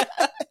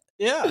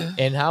 Yeah.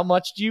 And how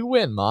much do you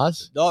win,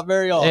 Moss? Not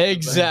very often.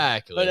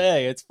 Exactly. But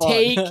hey, it's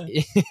fun.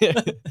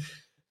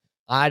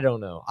 I don't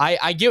know.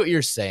 I get what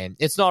you're saying.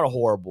 It's not a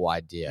horrible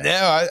idea.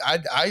 No,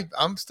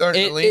 I'm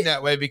starting to lean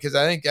that way because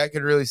I think that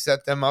could really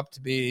set them up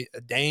to be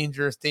a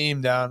dangerous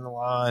team down the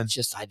line.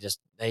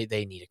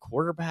 They need a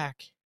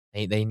quarterback.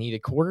 They need a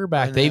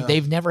quarterback.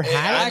 They've never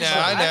had.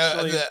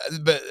 I know.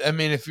 But I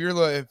mean, if you're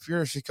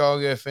a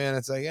Chicago fan,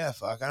 it's like, yeah,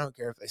 fuck. I don't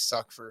care if they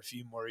suck for a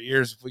few more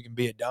years. If we can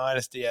be a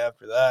dynasty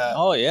after that.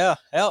 Oh yeah,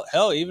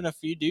 hell. Even if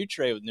you do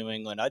trade with New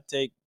England, I'd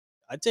take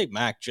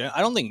Mac Jones.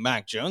 I don't think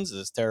Mac Jones is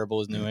as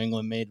terrible as New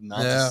England made him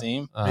out to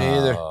seem. Me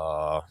either.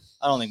 I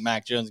don't think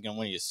Mac Jones is going to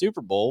win you a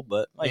Super Bowl,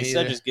 but like you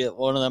said, just get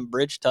one of them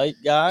bridge type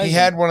guys. He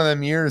had one of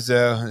them years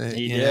though.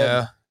 He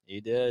did. He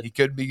did. He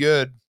could be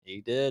good. He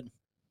did.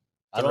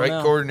 The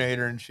right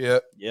coordinator and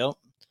shit. Yep.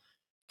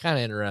 Kind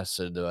of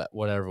interested to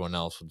what everyone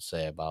else would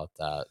say about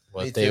that.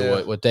 What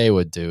Me they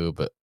would do,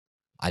 but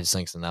I just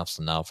think enough's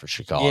enough for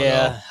Chicago.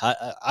 Yeah,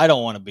 I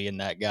don't want to be in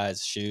that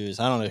guy's shoes.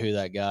 I don't know who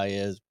that guy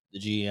is. The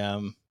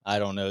GM. I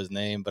don't know his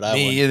name, but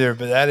Me either.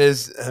 But that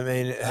is, I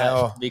mean,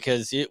 hell.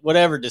 Because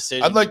whatever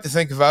decision. I'd like to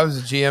think if I was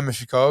a GM of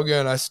Chicago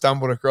and I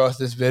stumbled across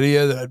this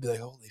video, that I'd be like,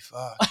 holy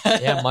fuck.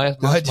 Yeah, might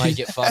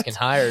get fucking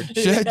hired.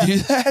 Should I do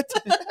that?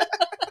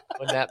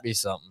 Wouldn't that be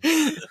something?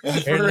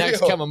 Here the next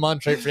coming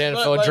month, right for the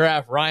NFL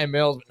draft, Ryan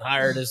Mills been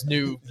hired as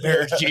new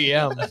Bears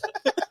GM.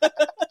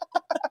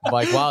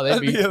 Like, wow, they'd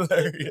be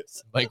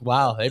hilarious. Like,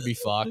 wow, they'd be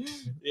fucked.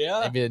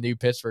 Yeah, they'd be the new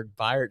Pittsburgh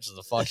Pirates of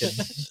the fucking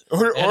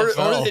or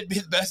they'd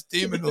be the best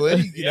team in the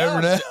league. You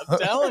never know. I'm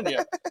telling you,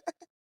 that's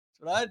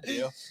what I'd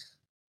do.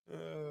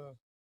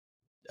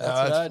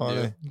 That's what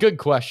I'd do. Good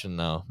question,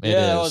 though.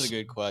 That was a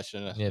good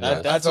question.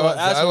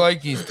 I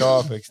like these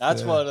topics.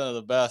 That's one of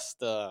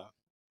the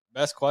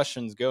best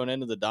questions going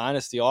into the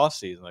Dynasty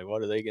offseason. Like,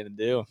 what are they going to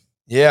do?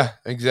 Yeah,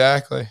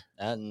 exactly.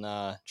 And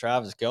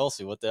Travis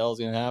Kelce, what the hell is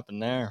going to happen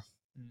there?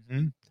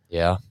 Mm-hmm.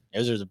 Yeah.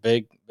 Those are the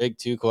big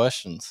two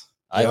questions,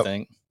 I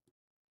think.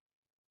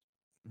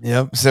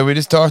 Yep. So we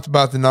just talked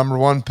about the number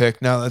 1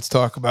 pick. Now let's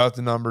talk about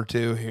the number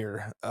 2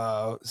 here.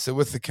 So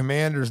with the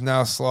Commanders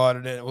now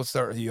slotted in, we'll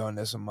start with you on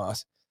this one,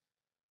 Moss.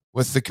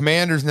 With the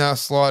Commanders now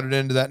slotted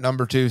into that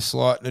number 2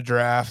 slot in the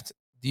draft,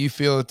 do you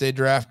feel that they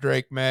draft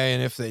Drake Maye?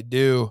 And if they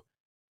do,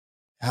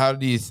 how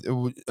do you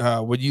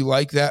would you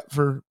like that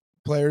for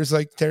players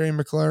like Terry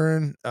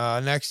McLaurin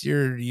next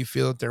year? Or do you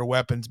feel that their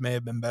weapons may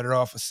have been better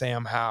off with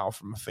Sam Howell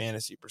from a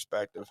fantasy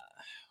perspective?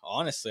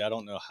 Honestly, I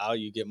don't know how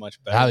you get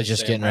much better. I was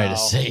just getting ready to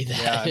say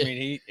that. Yeah, I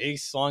mean, he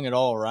slung it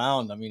all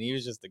around. I mean, he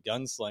was just a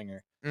gunslinger.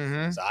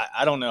 Mm-hmm. So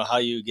I don't know how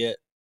you get,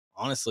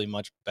 honestly,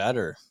 much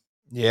better.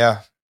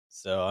 Yeah.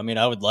 So, I mean,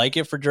 I would like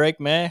it for Drake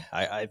Maye.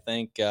 I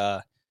think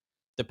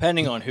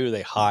depending on who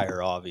they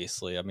hire,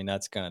 obviously. I mean,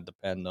 that's going to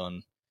depend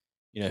on,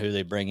 who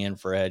they bring in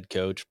for a head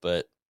coach.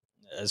 But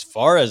as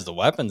far as the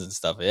weapons and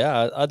stuff,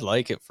 yeah, I'd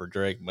like it for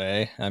Drake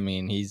Maye. I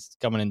mean, he's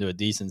coming into a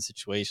decent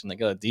situation. They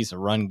got a decent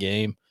run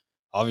game.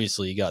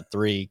 Obviously, you got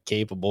 3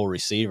 capable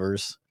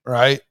receivers.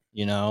 Right.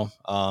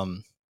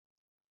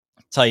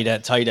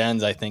 Tight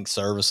ends, I think,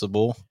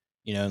 serviceable.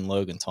 And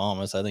Logan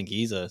Thomas, I think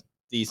he's a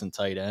decent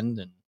tight end.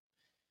 And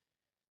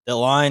the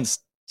line's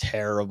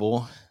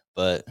terrible,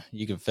 but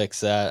you can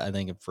fix that, I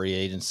think, in free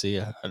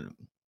agency,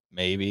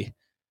 maybe.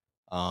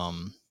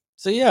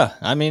 So, yeah,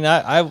 I mean,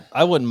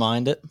 I wouldn't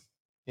mind it.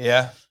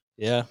 Yeah.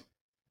 Yeah.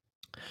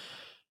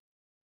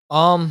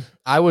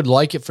 I would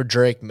like it for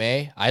Drake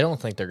Maye. I don't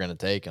think they're going to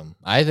take him.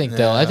 I think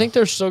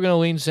they're still going to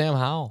lean Sam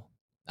Howell.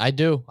 I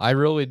do. I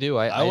really do.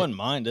 I wouldn't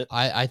mind it.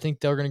 I think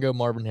they're going to go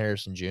Marvin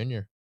Harrison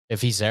Jr.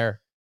 if he's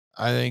there.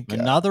 I think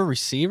another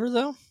receiver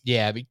though.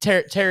 Yeah, but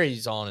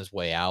Terry's on his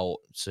way out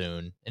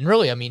soon. And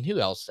really, I mean, who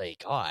else they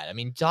got? I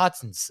mean,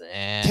 Dotson's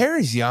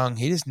Terry's young.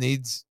 He just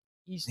needs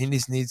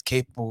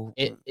capable.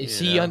 Is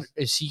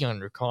he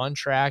under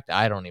contract?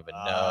 I don't even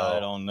know. I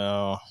don't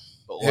know.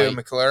 Who,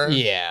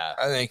 McLaurin? Yeah.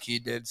 I think he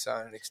did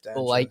sign an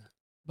extension.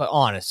 But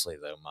honestly,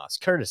 though, Moss,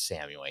 Curtis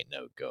Samuel ain't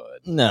no good.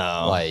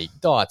 No. Like,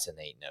 Dotson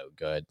ain't no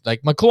good.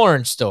 Like,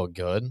 McLaurin's still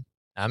good.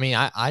 I mean,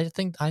 I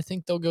think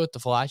they'll go with the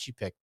flashy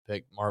pick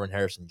Marvin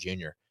Harrison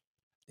Jr.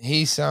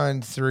 He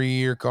signed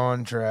 3-year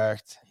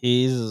contract.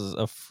 He's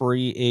a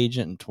free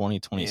agent in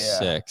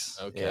 2026.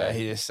 Yeah. Okay. Yeah,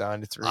 he just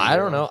signed a 3-year. I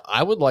don't know.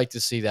 I would like to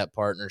see that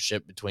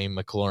partnership between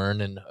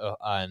McLaurin and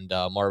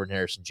Marvin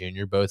Harrison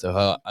Jr., both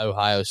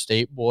Ohio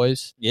State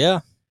boys.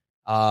 Yeah.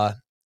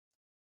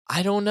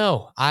 I don't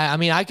know. I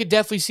mean, I could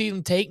definitely see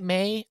them take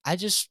Maye. I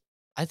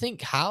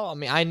think Howell, I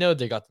mean, I know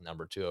they got the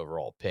number 2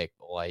 overall pick,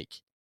 but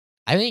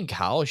I think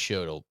Howell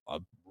showed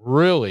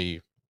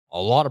a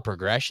lot of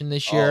progression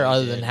this year,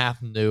 other than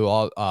having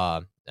to,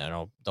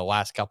 the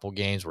last couple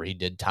games where he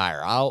did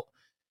tire out.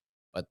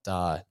 But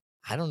I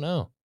don't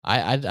know.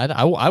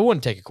 I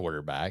wouldn't take a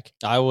quarterback.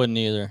 I wouldn't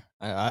either.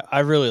 I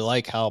really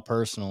like Howell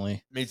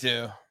personally. Me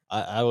too.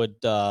 I would.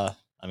 I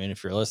mean,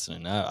 if you're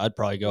listening, I'd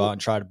probably go out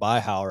and try to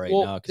buy Howell right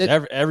well, now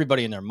because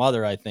everybody and their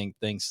mother, I think,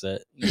 thinks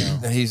that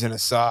that he's in a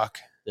sock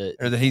that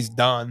or that he's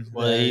done.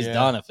 well, there, he's yeah.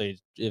 done if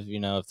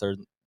they're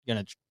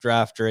gonna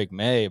draft Drake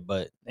Maye,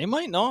 but they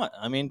might not.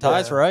 I mean,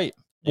 Ty's Yeah. right.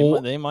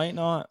 Well, They might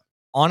not.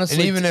 honestly,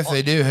 And even if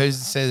they do, who's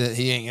to say that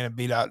he ain't gonna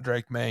beat out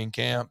Drake May in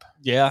camp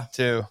Yeah,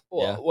 too?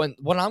 well,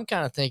 what I'm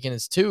kind of thinking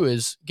is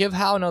give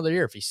Howe another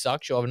year. If he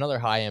sucks, you'll have another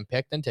high end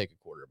pick, then take a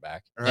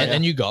quarterback, Right. and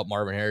then you got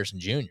Marvin Harrison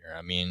Jr.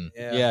 I mean,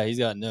 yeah, he's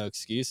got no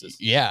excuses.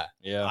 yeah,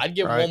 Yeah, I'd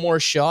give him Right. one more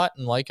shot,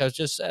 and like I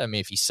just said, I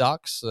mean, if he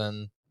sucks,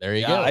 then there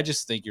you yeah. go. I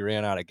just think you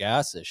ran out of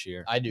gas this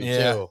year. I do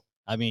Yeah. too.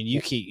 I mean,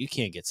 you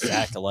can't get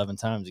sacked 11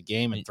 times a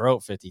game and throw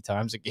it 50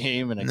 times a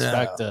game and No.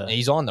 expect to.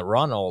 He's on the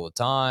run all the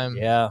time.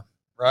 Yeah,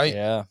 Right.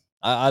 yeah.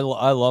 I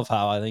love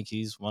how I think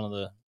he's one of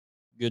the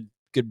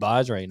good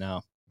buys right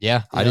now.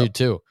 Yeah, I Yep. do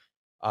too.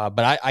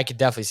 But I could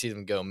definitely see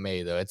them go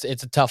May though. It's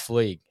a tough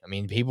league. I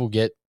mean, people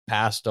get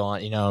passed on.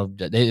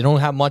 They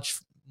don't have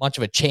much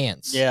of a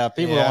chance. Yeah,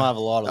 people Yeah. don't have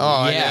a lot of. Oh,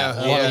 I Yeah, know.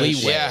 a lot of Yeah,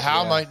 leeway. yeah.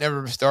 Hal Yeah. might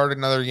never start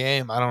another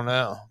game. I don't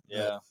know.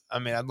 Yeah. I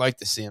mean, I'd like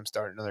to see him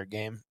start another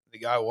game. The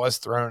guy was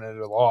throwing it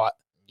a lot.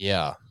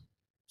 Yeah.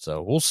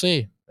 So we'll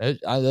see.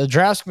 The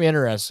draft's gonna be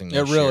interesting. It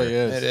this really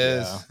year. is. It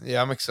is.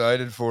 Yeah, I'm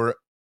excited for it.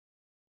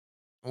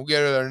 We'll get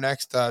to our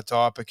next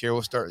topic here.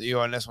 We'll start with you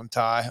on this one,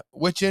 Ty.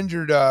 Which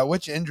injured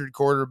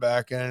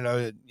quarterback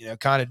ended up,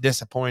 kind of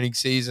disappointing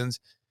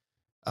seasons.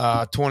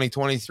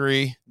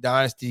 2023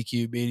 Dynasty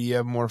QB. Do you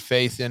have more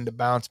faith in to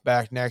bounce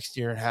back next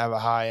year and have a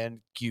high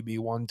end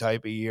QB1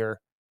 type of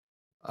year?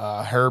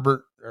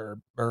 Herbert or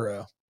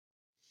Burrow?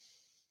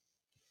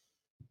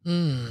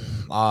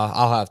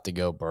 I'll have to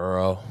go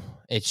Burrow.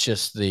 It's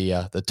just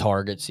the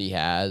targets he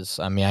has.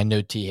 I mean, I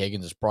know T.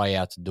 Higgins is probably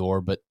out the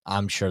door, but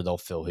I'm sure they'll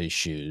fill his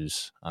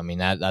shoes. I mean,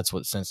 that's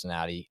what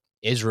Cincinnati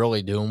is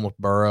really doing with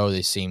Burrow.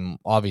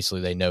 Obviously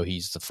they know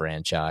he's the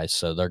franchise,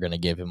 so they're going to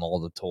give him all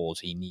the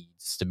tools he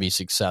needs to be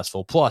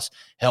successful. Plus,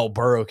 hell,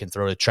 Burrow can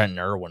throw to Trenton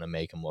Irwin and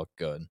make him look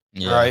good.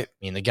 Yeah. Right.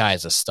 I mean, the guy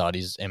is a stud.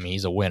 He's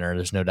a winner.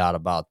 There's no doubt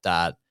about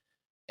that.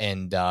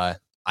 And as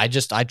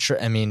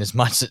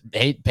much as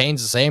it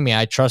pains to say me,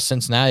 I trust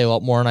Cincinnati a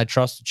lot more than I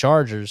trust the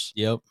Chargers.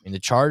 Yep. I mean, the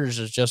Chargers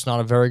is just not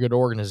a very good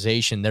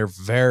organization. They're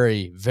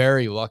very,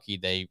 very lucky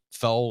they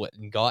fell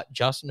and got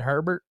Justin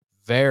Herbert.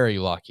 Very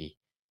lucky.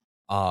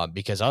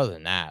 Because other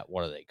than that,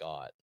 what do they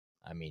got?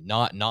 I mean,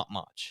 not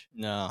much.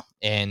 No.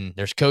 And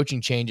there's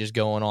coaching changes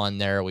going on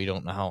there. We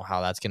don't know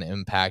how that's going to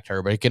impact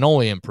her, but it can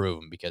only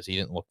improve him because he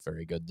didn't look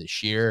very good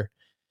this year.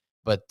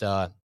 But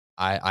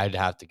I'd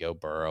have to go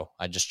Burrow.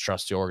 I just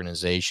trust the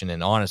organization,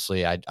 and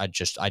honestly, I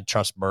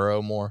trust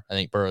Burrow more. I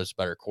think Burrow's a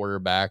better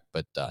quarterback,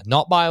 but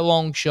not by a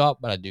long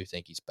shot. But I do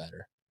think he's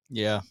better.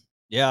 Yeah,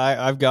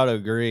 I've got to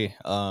agree.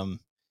 The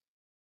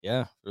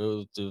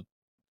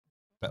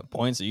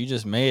points that you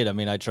just made. I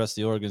mean, I trust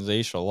the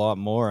organization a lot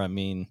more. I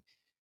mean,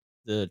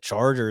 the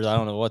Chargers, I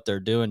don't know what they're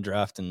doing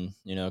drafting.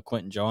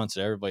 Quentin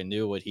Johnson. Everybody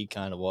knew what he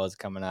kind of was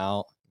coming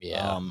out.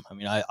 Yeah. I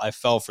mean, I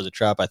fell for the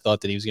trap. I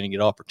thought that he was going to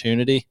get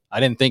opportunity. I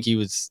didn't think he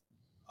was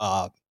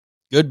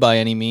good by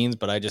any means,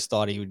 but I just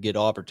thought he would get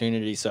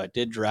opportunity. So I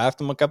did draft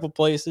him a couple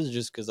places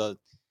just because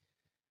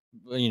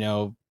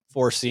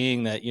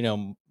foreseeing that,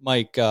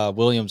 Mike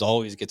Williams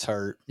always gets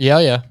hurt.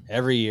 Yeah.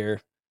 Every year.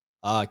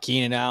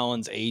 Keenan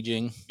Allen's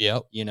aging.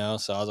 Yep.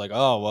 So I was like,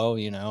 oh, well,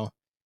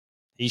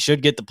 he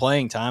should get the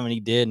playing time, and he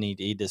did, and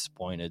he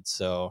disappointed.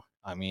 So,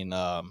 I mean,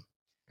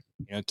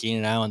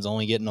 Keenan Allen's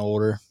only getting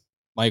older.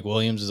 Mike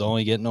Williams is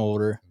only getting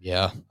older.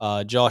 Yeah.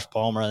 Josh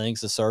Palmer, I think,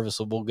 is a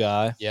serviceable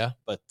guy. Yeah.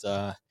 But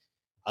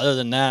other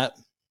than that,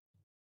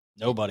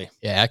 nobody.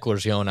 Yeah,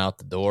 Eckler's going out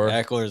the door.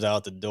 Eckler's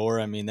out the door.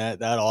 I mean, that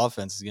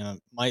offense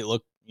might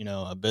look,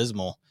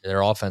 abysmal.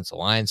 Their offensive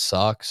line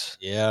sucks.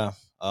 Yeah.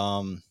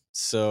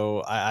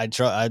 So I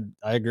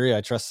agree.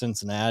 I trust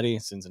Cincinnati.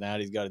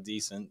 Cincinnati's got a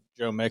decent.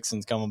 Joe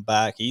Mixon's coming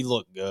back. He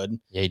looked good.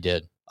 Yeah, he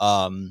did.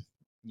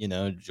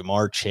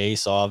 Jamar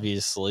Chase,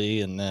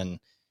 obviously, and then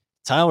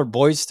Tyler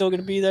Boyd's still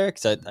going to be there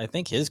because I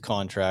think his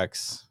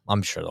contract's.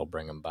 I'm sure they'll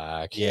bring him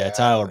back. Yeah,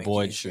 Tyler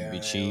Boyd should be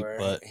cheap,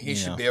 but he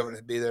should be able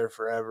to be there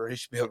forever. He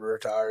should be able to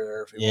retire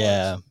there if he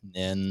wants.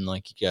 Yeah, and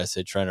like you guys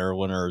said, Trent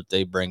Irwin, or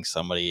they bring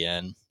somebody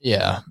in.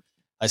 Yeah.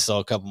 I saw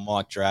a couple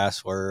mock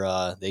drafts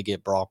where they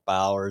get Brock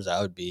Bowers. That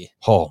would be.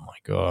 Oh my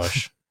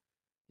gosh.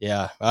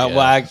 Yeah.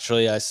 Well,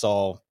 actually, I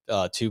saw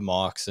 2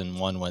 mocks, and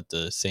one went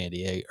to San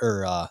Diego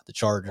or the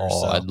Chargers.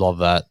 Oh, so. I'd love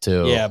that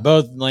too. Yeah,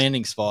 both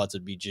landing spots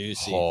would be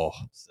juicy. Oh.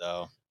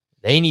 So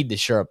they need to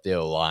shore up the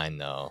O-line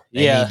though.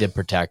 They Yeah. need to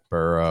protect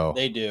Burrow.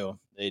 they do.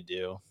 I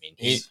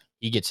mean,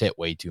 he gets hit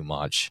way too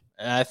much.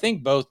 And I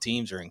think both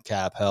teams are in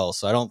cap hell,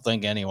 so I don't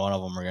think any one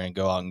of them are going to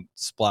go out and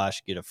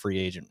splash, get a free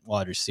agent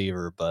wide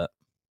receiver. But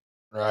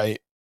Right.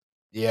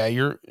 Yeah,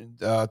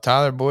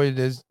 Tyler Boyd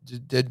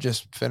did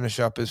just finish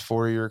up his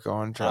 4-year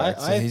contract.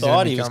 I he's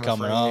thought gonna he was become a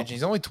coming free up. agent.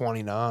 He's only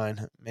 29.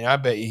 I mean, I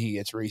bet you he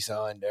gets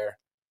re-signed there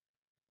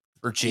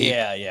for cheap.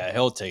 yeah,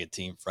 he'll take a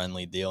team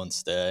friendly deal and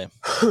stay.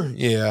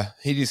 Yeah,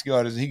 he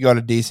got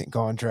a decent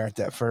contract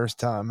that first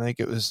time. I think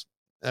it was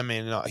I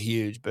mean, not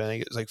huge, but I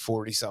think it was like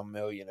 40-some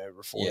million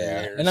over 4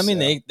 years. And I mean,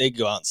 so. they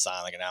go out and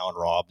sign like an Allen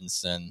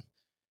Robinson,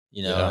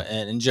 you know, Yeah.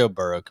 and Joe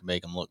Burrow can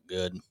make them look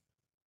good,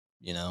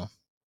 you know.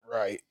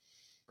 Right.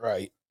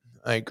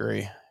 I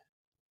agree.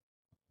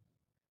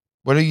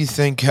 What do you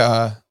think?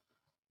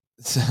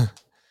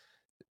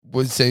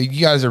 Would say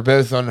you guys are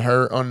both on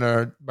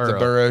the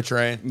Burrow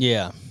train.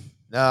 Yeah.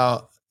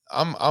 Now,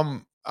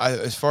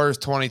 as far as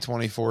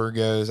 2024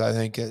 goes, I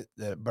think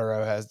that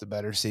Burrow has the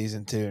better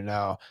season too.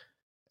 Now,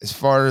 as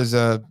far as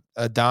a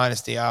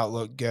dynasty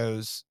outlook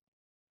goes,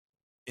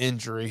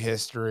 injury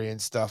history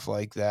and stuff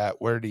like that,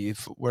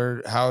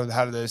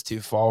 how do those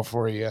two fall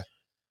for you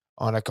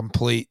on a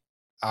complete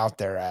out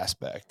there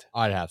aspect?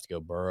 I'd have to go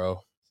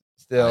Burrow.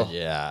 Still,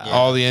 Yeah.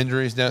 all the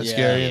injuries don't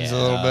scare you a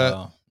little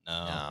bit.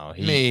 No.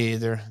 Me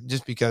either.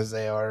 Just because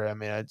they are. I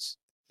mean, it's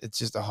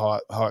just a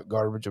hot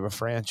garbage of a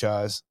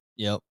franchise.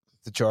 Yep.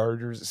 The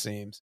Chargers, it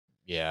seems.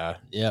 Yeah.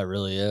 Yeah, it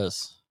really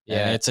is.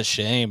 Yeah. And it's a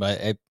shame.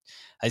 I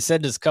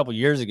said this a couple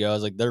years ago. I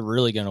was like, they're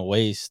really going to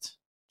waste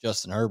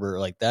Justin Herbert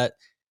like that.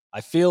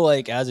 I feel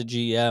like as a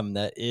GM,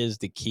 that is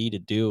the key to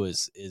do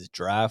is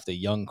draft a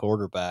young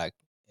quarterback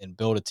and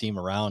build a team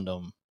around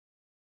him.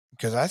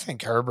 Because I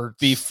think Herbert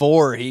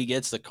before he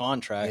gets the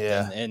contract,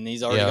 Yeah. and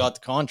he's already got the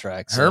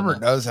contract. So Herbert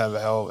does have a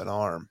hell of an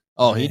arm.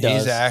 Oh, I mean, he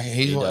does.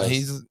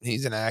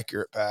 He's an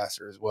accurate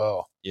passer as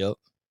well. Yep.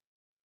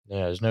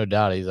 Yeah, there's no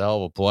doubt he's a hell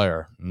of a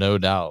player. No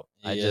doubt.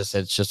 It's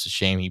just a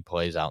shame he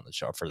plays out in the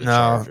chart for the No.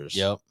 Chargers.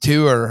 Yep.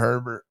 Tua or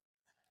Herbert?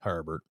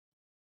 Herbert.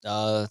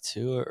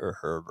 Tua or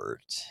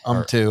Herbert?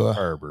 I'm Tua.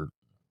 Herbert.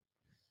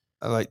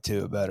 I like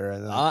Tua better. I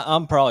think.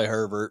 I'm probably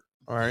Herbert.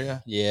 Are you?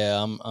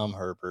 Yeah, I'm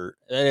Herbert.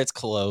 It's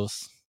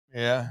close.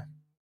 Yeah.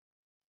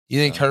 You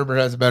think Herbert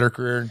has a better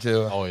career than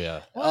Tua? Oh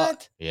yeah.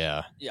 What?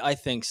 Yeah. Yeah, I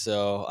think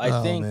so.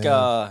 I think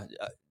man.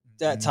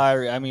 that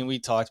Tyree. I mean, we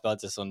talked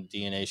about this on the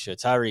DNA show.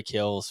 Tyreek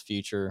Hill's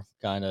future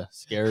kind of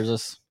scares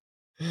us.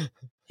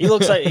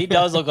 He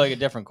does look like a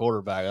different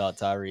quarterback without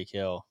Tyreek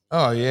Hill.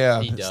 Oh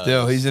yeah. He But does.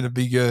 still, he's gonna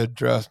be good.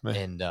 Trust me.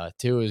 And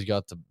Tua's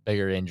got the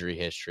bigger injury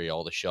history,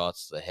 all the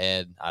shots to the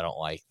head. I don't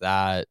like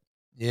that.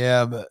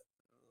 Yeah, but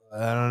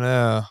I don't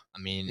know. I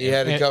mean, He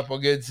had a couple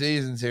good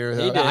seasons here.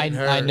 He without did. getting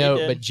hurt. I know,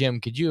 did. but Jim,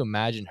 could you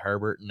imagine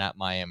Herbert in that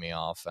Miami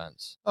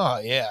offense? Oh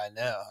yeah, I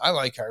know. I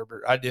like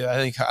Herbert. I do. I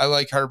think I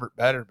like Herbert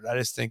better, but I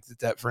just think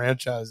that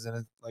franchise,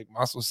 and like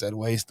Muscle said,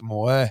 waste them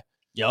away.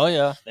 Oh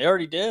yeah, they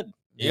already did.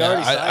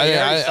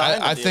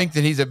 I think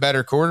that he's a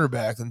better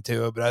quarterback than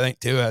Tua, but I think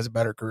Tua has a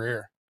better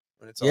career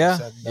when it's all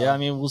said and done. Yeah. I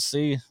mean, we'll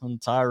see when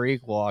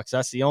Tyreek walks.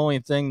 That's the only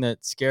thing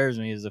that scares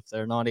me is if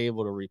they're not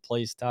able to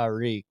replace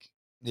Tyreek.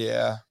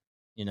 Yeah.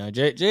 You know,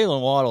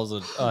 Jalen Waddle's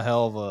a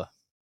hell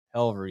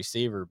of a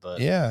receiver, but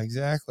Yeah,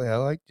 exactly. I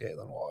like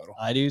Jalen Waddle.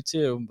 I do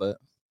too. But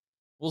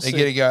we'll They see.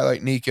 get a guy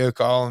like Nico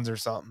Collins or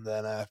something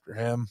then after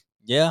him.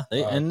 Yeah,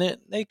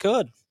 they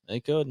could.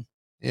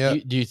 Yeah.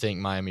 Do you think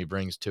Miami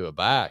brings Tua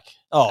back?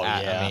 Oh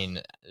yeah. I mean,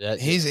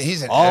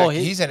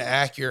 He's an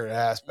accurate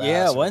ass passer.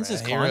 Yeah, when's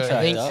his man. He really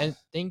contract is. up? I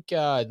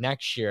think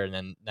next year,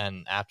 and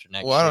then after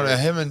next. Well, I don't year.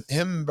 know.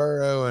 Him and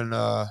Burrow and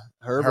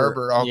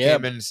Herbert all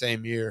came in the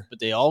same year. but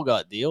they all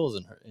got deals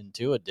and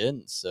Tua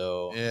didn't.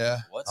 So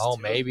Yeah. what's Oh,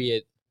 Tua? maybe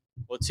it.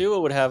 Well, Tua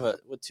would have a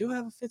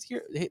 5th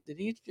year? Did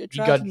he get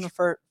got- drafted in the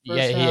first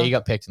Yeah, round? he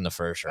got picked in the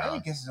first I round.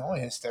 think this is only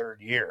his 3rd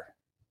year.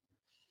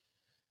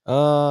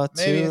 Maybe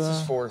Maybe it's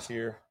his 4th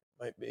year.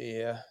 Might be,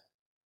 yeah.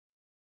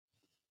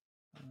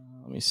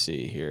 Let me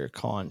see here.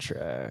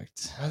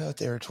 Contract. I thought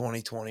they were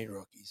 2020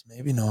 rookies.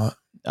 Maybe not.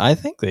 I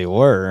think they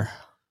were.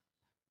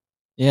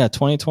 Yeah,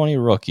 2020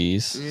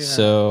 rookies. Yeah.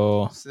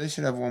 So So they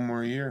should have one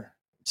more year.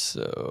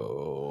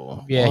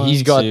 Yeah, one,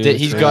 he's got two, the-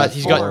 he's three, got-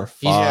 he's got- four,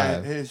 he's-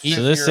 five. his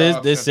So this fifth-year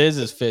is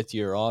option. his 5th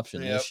year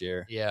option Yep. this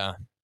year. Yeah.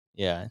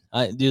 Yeah.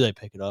 Do they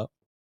pick it up?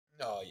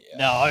 No, yeah.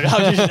 No,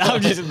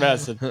 I'm just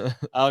messing.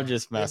 I'm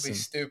just It'd be messing.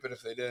 stupid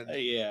if they didn't.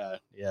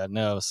 Yeah,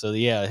 no. So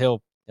yeah,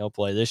 he'll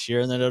play this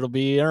year, and then it'll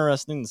be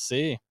interesting to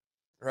see.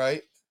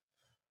 Right?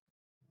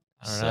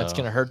 I don't know. It's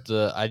gonna hurt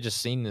the. I just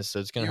seen this, so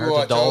it's gonna You hurt the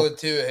watch all the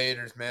Dolphins. Tua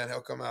haters, man.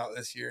 He'll come out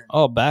this year.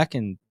 Oh, back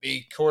in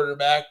Be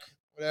quarterback,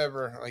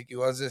 whatever, like he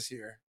was this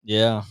year.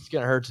 yeah. It's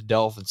gonna hurt the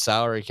Dolphins'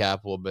 salary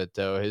cap a little bit,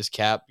 though. His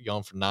cap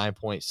going from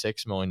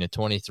 $9.6 million to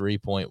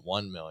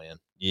 $23.1 million.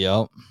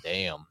 Yep.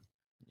 Damn.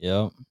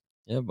 Yep.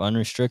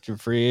 Unrestricted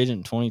free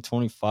agent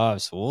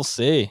 2025. So we'll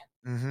see.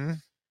 Mm-hmm.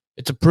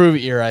 It's a prove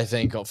it year, I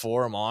think,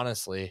 for him.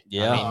 Honestly.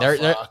 Yeah. I mean, they're.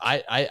 Fuck.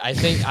 I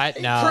think.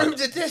 He now. proved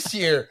it this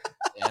year.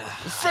 Yeah.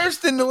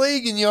 First in the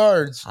league in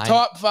yards,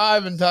 top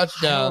 5 in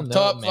touchdown, know,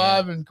 top man.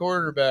 5 in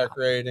quarterback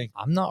rating.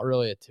 I'm not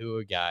really a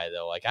Tua guy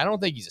though. Like, I don't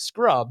think he's a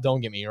scrub.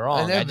 Don't get me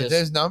wrong. I know, but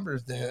those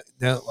numbers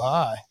don't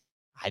lie.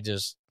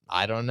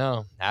 I don't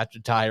know. After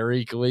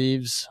Tyreek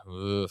leaves,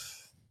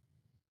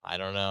 I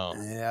don't know.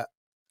 Yeah.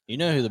 You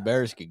know who the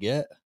Bears could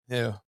get?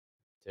 Yeah.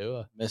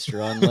 Tua.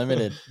 Mr.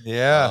 Unlimited.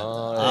 Yeah.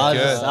 Oh,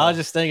 I was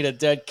just thinking of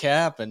dead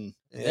cap and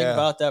think Yeah.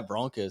 about that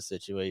Broncos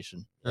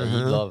situation. Yeah,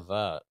 you love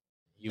that.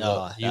 You No,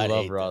 love I'd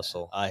hate that.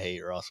 Russell. I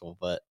hate Russell,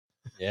 but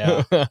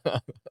yeah.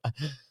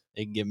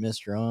 they can get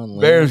Mr. On.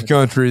 Bears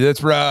country.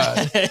 That's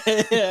right.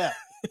 Yeah.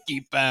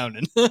 Keep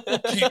pounding.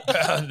 Keep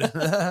pounding.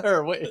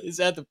 Or wait, is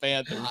that the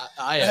Panthers?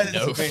 I have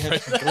no clue.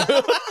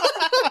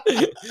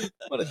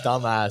 What a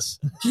dumbass.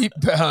 Keep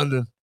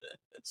pounding.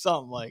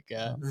 Something like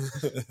that.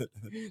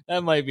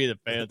 That might be the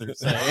Panthers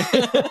saying.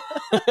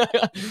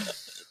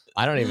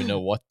 I don't even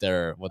know what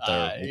their motto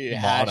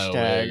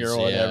hashtag is. or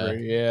whatever.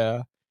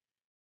 Yeah.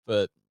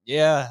 But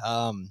yeah,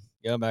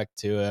 going back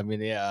to it. I mean,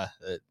 yeah,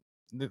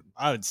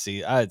 I'd say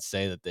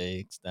that they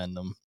extend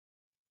them,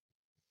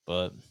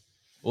 but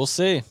we'll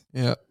see.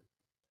 Yeah.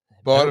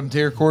 Bottom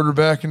tier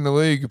quarterback in the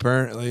league,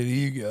 apparently, to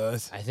you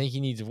guys. I think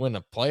he needs to win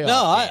a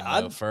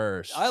playoff game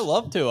first. I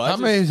love to. How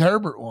many has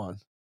Herbert won?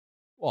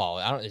 Well,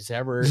 I don't. Is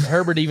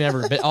Herbert even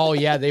ever been? Oh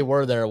yeah, they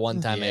were there one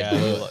time. Yeah, they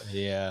blew it.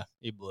 Yeah,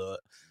 he blew it.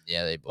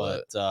 Yeah, they blew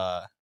it.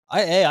 But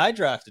I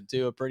drafted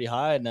Tua pretty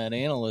high in that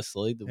analyst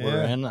league that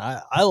we're in.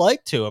 I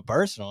like Tua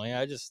personally.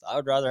 I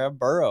would rather have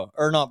Burrow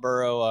or not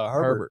Burrow.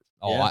 Herbert.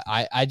 Oh,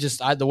 yeah. I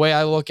just the way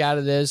I look at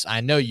it is,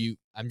 I know you.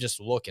 I'm just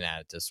looking at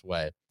it this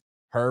way.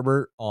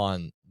 Herbert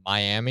on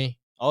Miami.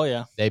 Oh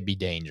yeah, they'd be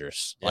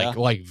dangerous. Yeah.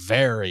 Like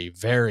very,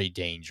 very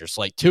dangerous.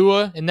 Like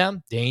Tua and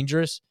them,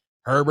 dangerous.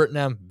 Herbert and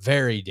them,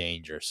 very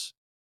dangerous.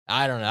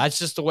 I don't know. That's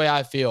just the way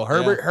I feel.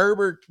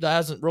 Herbert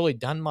hasn't really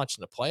done much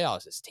in the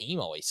playoffs. His team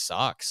always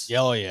sucks.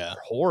 Oh yeah,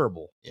 they're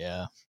horrible.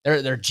 Yeah,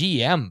 their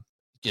GM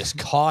just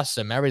costs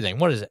them everything.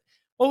 What is it?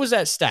 What was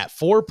that stat?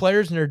 4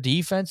 players in their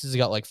defense has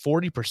got like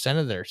 40%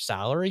 of their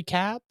salary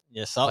cap.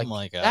 Yeah, something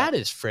like that. That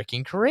is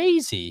freaking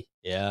crazy.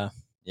 Yeah,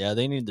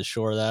 they need to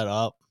shore that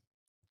up.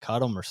 Cut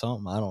them or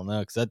something. I don't know,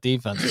 because that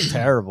defense is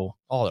terrible.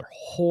 Oh, they're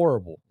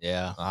horrible.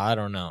 Yeah. I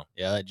don't know.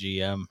 Yeah, that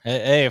GM.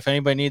 Hey, if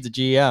anybody needs a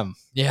GM.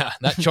 Yeah,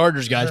 that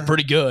Chargers guy's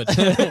pretty good.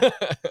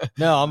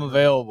 No, I'm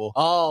available.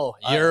 Oh,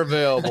 you're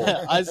available.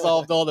 I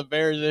solved all the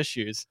Bears'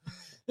 issues.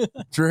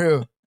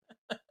 True.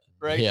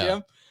 Right, Yeah.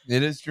 Jim?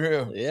 It is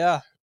true.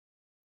 Yeah.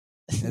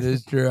 It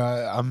is true.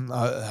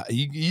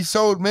 You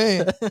sold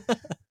me.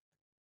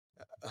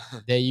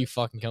 Day you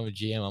fucking come to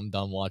GM, I'm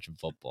done watching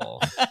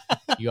football.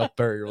 You up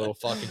there, your little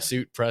fucking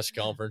suit press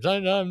conference.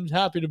 I'm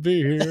happy to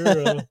be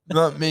here.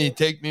 Not me.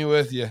 Take me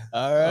with you.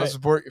 All right. I'll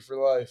support you for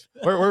life.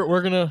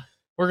 We're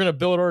gonna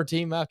build our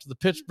team after the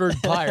Pittsburgh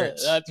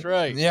Pirates. That's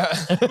right. Yeah.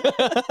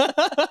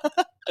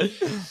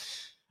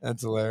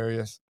 That's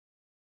hilarious.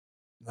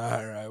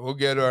 All right. We'll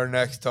get to our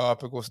next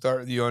topic. We'll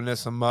start with you on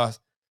this one, Musk.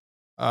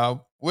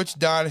 Which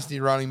Dynasty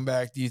running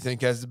back do you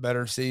think has the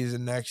better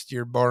season next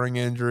year, barring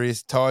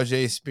injuries?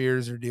 Tajay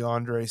Spears or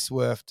DeAndre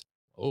Swift?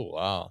 Oh,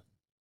 wow.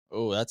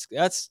 Oh, that's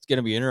going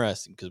to be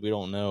interesting because we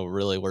don't know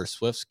really where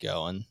Swift's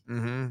going.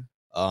 Mm-hmm.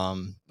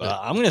 But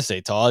I'm going to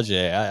say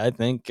Tajay. I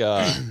think,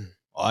 well,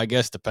 I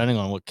guess depending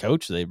on what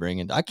coach they bring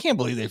in. I can't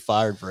believe they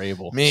fired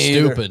Vrabel.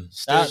 Stupid.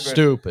 Dumb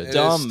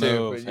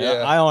stupid, move.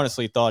 yeah. I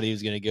honestly thought he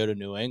was going to go to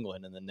New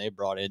England, and then they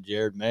brought in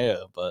Jared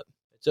Mayo, but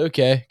It's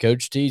okay.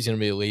 Coach T's going to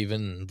be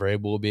leaving, and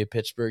Vrabel will be a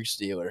Pittsburgh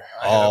Steeler.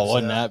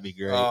 wouldn't that be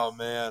great? Oh,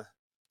 man.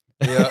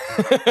 Yeah.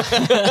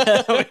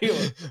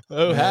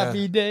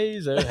 Happy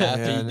days. Oh,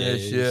 happy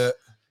days. Shit.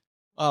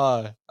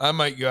 I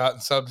might go out in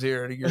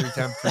sub-zero degree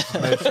temperature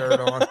with no shirt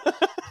on.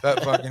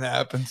 That fucking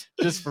happens.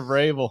 Just for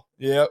Vrabel.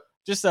 Yep.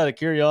 Just out of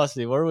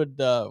curiosity,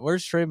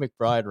 where's Trey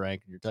McBride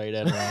rank in your tight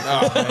end rank?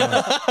 Oh,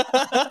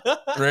 man.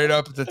 Right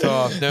up at the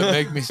top. Don't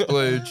make me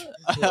splooge.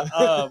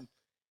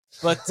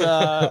 But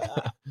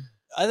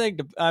I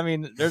think,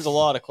 there's a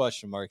lot of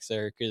question marks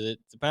there because it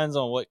depends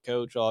on what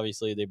coach,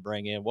 obviously, they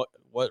bring in, what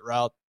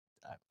route.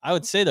 I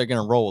would say they're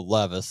going to roll with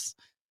Levis.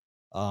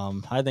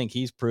 I think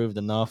he's proved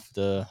enough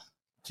to.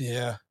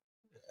 Yeah.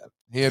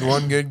 He had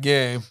one good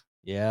game.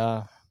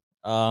 Yeah.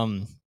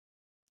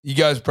 You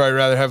guys would probably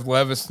rather have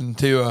Levis than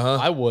Tua, huh?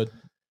 I would.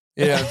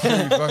 Yeah, I'm sure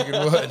you fucking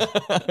would.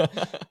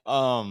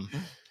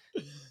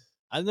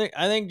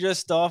 I think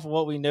just off of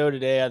what we know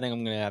today, I think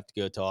I'm going to have to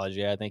go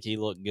Tajay. I think he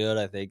looked good.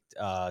 I think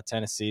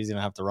Tennessee's going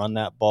to have to run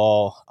that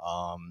ball.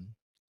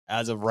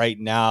 As of right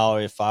now,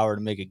 if I were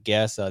to make a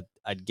guess,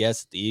 I'd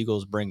guess that the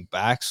Eagles bring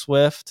back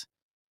Swift.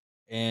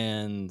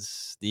 And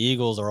the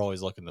Eagles are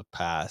always looking to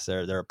pass.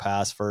 They're a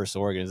pass-first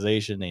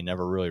organization. They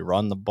never really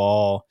run the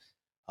ball.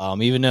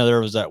 Even though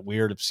there was that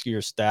weird,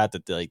 obscure stat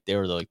that they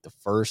were the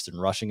first in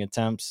rushing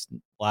attempts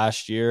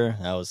last year.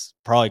 That was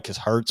probably because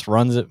Hurts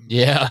runs it.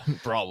 Yeah,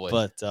 probably.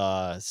 But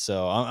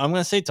so I'm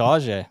going to say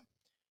Tajay.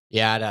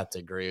 Yeah, I'd have to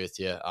agree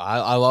with you.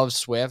 I love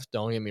Swift.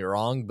 Don't get me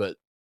wrong, but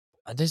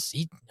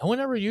no one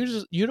ever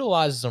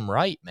utilizes him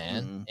right,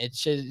 man. Mm-hmm.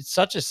 It's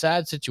such a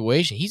sad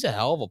situation. He's a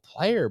hell of a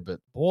player, but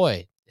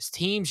boy, his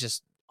teams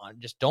just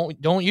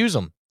don't use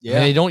him. Yeah,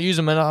 and they don't use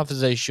him enough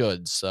as they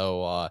should.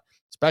 So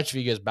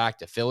especially if he goes back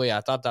to Philly,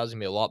 I thought that was gonna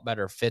be a lot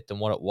better fit than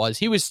what it was.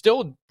 He was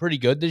still pretty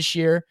good this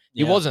year.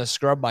 He wasn't a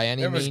scrub by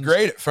any means. It was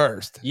great at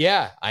first.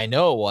 Yeah, I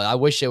know. Well, I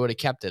wish they would have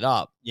kept it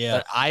up. Yeah,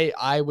 but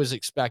I was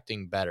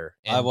expecting better.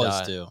 And, I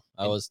was too.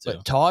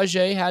 But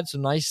Tajay had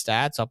some nice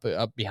stats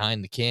up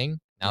behind the king.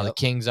 Now the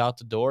king's out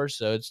the door,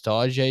 so it's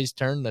Tajay's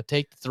turn to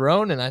take the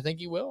throne, and I think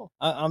he will.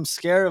 I'm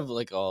scared of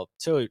like a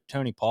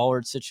Tony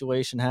Pollard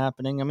situation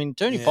happening. I mean,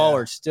 Tony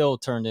Pollard still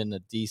turned in a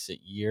decent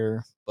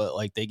year, but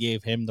like they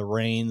gave him the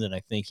reins, and I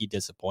think he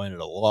disappointed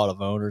a lot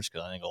of owners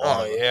because I think a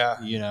lot of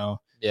them,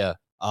 Yeah.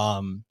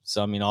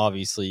 So I mean,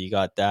 obviously you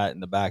got that in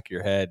the back of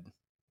your head,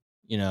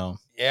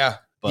 Yeah.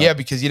 But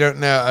because you don't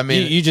know. I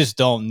mean, you just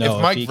don't know.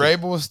 If Mike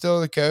Vrabel was still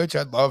the coach,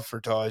 I'd love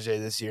for Tajay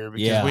this year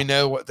because we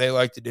know what they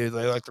like to do.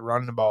 They like to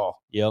run the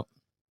ball. Yep.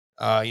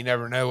 You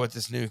never know what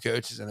this new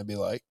coach is going to be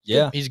like.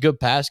 Yeah. He's a good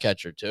pass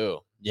catcher, too.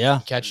 Yeah.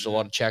 He catches a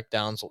lot of check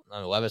downs.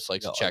 Levis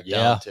likes to check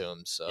down to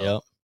him.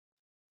 So.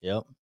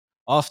 Yep.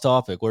 Off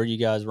topic, where do you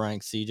guys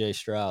rank CJ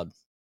Stroud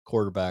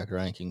quarterback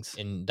rankings?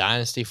 In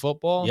Dynasty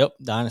football? Yep.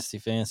 Dynasty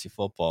fantasy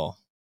football.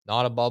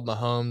 Not above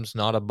Mahomes,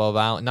 not above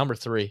Allen. Number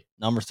 3.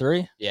 Number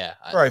 3? Yeah.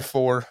 Probably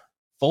 4.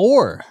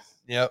 4?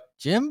 Yep.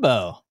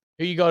 Jimbo.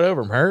 Who you got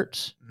over him?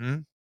 Hurts? Mm-hmm.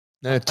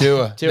 No,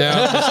 Tua. Tua. No,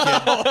 I'm just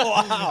kidding.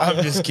 Wow.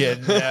 I'm just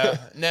kidding.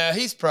 No,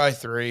 he's probably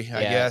 3,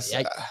 I guess.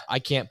 I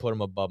can't put him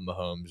above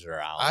Mahomes or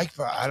Allen.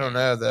 I don't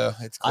know, though.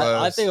 It's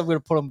close. I think I'm going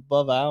to put him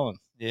above Allen.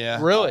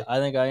 Yeah. Really? I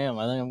think I am.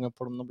 I think I'm going to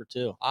put him number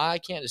 2. I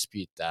can't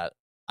dispute that.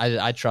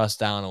 I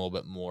trust Allen a little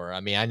bit more.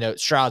 I mean, I know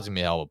Stroud's going to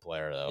be a hell of a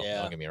player, though.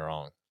 Yeah. Don't get me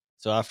wrong.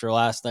 So after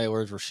last night,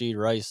 where's Rashid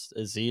Rice?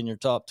 Is he in your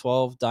top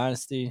 12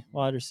 Dynasty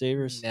wide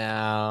receivers?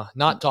 No,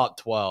 not top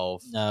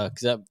 12. No,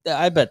 because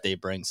I bet they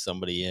bring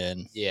somebody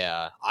in.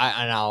 Yeah.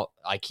 I know.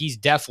 Like, he's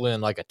definitely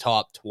in, like, a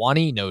top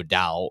 20, no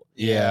doubt.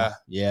 Yeah.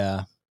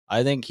 Yeah.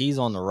 I think he's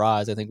on the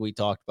rise. I think we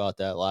talked about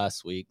that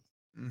last week.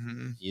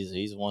 Mm-hmm.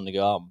 He's one to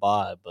go out and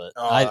buy, but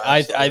Oh,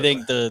 I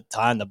think the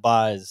time to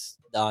buy is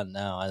done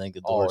now. I think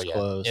the door's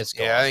closed. It's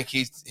gone. Yeah, I think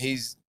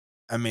he's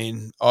I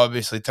mean,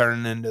 obviously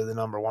turning into the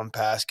number 1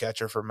 pass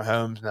catcher for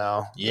Mahomes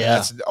now. Yeah.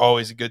 That's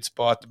always a good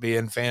spot to be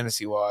in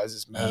fantasy-wise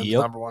is Mahomes'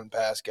 number 1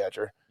 pass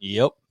catcher.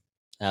 Yep.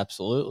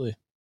 Absolutely.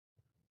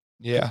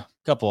 Yeah.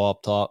 Couple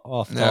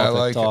off-topic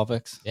like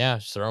topics. Yeah,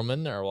 just throw him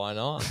in there. Why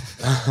not?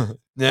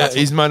 Yeah,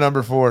 he's my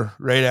number 4,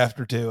 right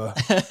after Tua.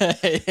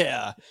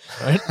 Yeah.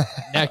 Right?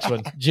 Next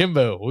one.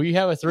 Jimbo, will you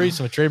have a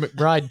threesome with Trey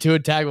McBride and Tua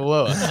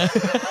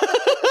Tagovailoa?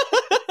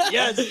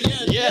 Yes.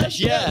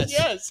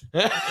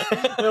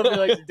 It'll be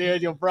like the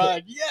Daniel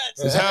Bryan. Yes.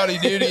 Does Howdy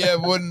Doody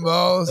have wooden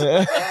balls?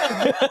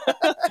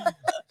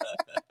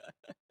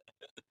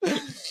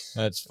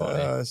 That's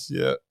funny.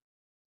 Shit.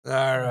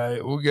 All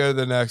right, we'll go to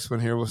the next one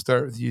here. We'll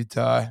start with you,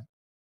 Ty.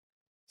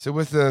 So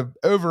with the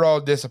overall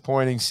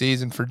disappointing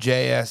season for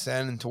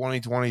JSN in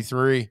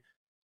 2023,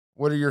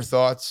 what are your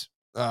thoughts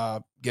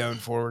going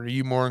forward? Are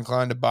you more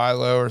inclined to buy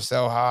low or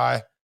sell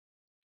high?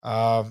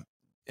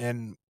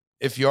 And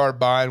if you are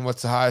buying,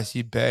 what's the highest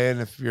you'd pay?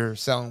 And if you're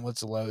selling,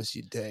 what's the lowest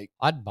you'd take?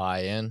 I'd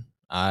buy in.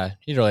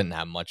 He really didn't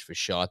have much of a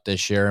shot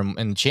this year,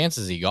 and the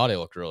chances he got, it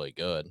looked really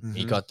good. Mm-hmm.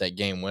 He got that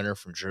game winner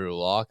from Drew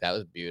Lock. That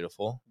was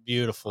beautiful.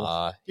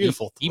 Beautiful.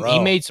 He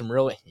made some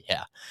really,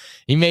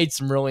 he made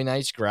some really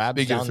nice grabs.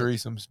 Big of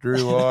threesomes, Drew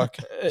Lock,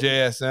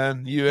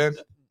 JSN, you in?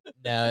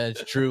 No,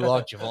 it's Drew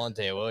Lock,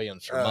 Javonte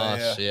Williams from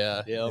us.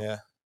 Yeah. Yeah.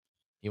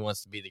 He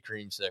wants to be the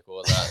creamsicle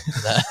of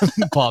that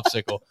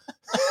popsicle.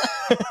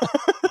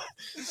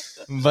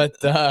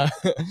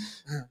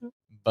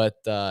 But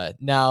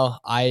now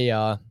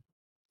I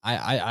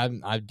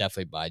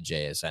definitely buy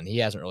JSN. He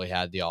hasn't really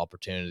had the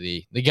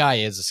opportunity. The guy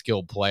is a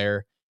skilled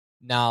player.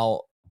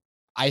 Now,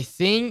 I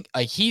think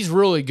he's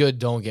really good,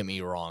 don't get me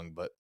wrong,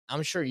 but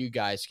I'm sure you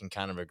guys can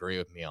kind of agree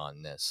with me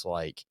on this.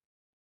 Like,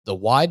 the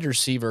wide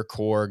receiver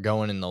core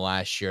going in the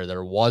last year,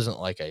 there wasn't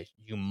like a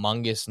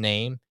humongous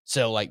name.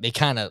 So, like, they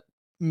kind of,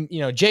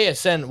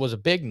 JSN was a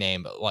big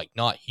name, but like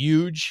not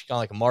huge, kind of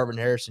like a Marvin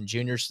Harrison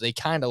Jr. So they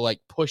kind of like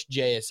pushed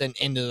JSN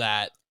into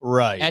that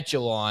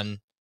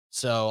echelon.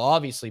 So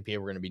obviously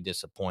people are going to be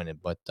disappointed,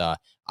 but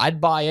I'd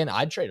buy in.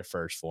 I'd trade a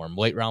first for him,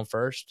 late round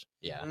first.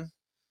 Yeah. Mm-hmm.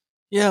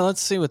 Yeah.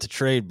 Let's see what the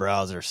trade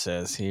browser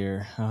says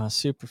here.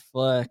 Super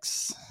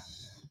flex.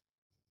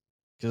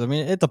 Because, I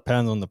mean, it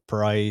depends on the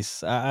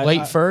price.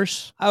 Late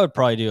first? I would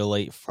probably do a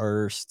late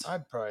first.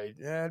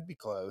 It'd be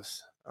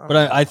close.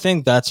 But I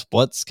think that's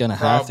what's going to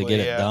have to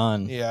get it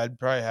done. Yeah, I'd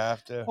probably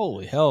have to.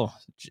 Holy hell.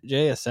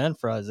 JSN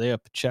for Isaiah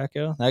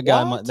Pacheco. That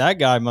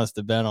guy must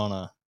have been on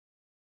a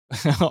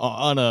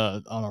on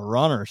a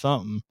run or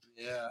something.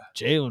 Yeah.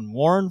 Jalen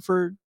Warren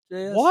for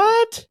JSN.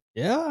 What?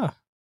 Yeah.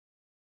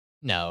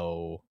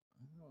 No.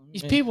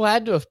 These people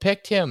had to have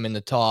picked him in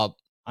the top.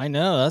 I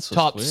know, that's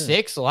top weird.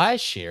 6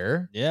 last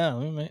year. Yeah,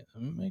 let me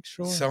make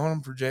sure. Selling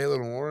him for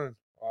Jalen Warren.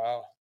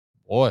 Wow.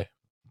 Boy.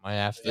 Might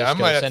have to I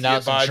might have send to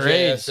out some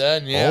trades.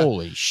 JSN, yeah.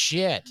 Holy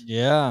shit.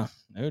 Yeah,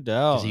 no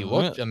doubt. He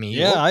looked,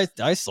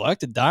 I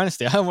selected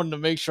Dynasty. I wanted to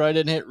make sure I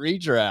didn't hit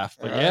redraft.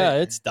 But yeah,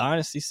 it's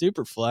Dynasty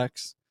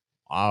Superflex.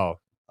 Wow.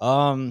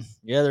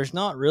 Yeah, there's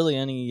not really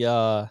any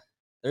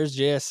there's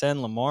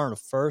JSN, Lamar in the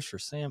first for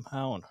Sam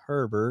Howell and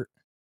Herbert.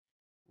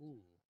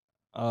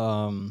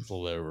 A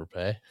little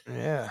overpay.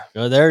 Yeah.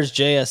 So there's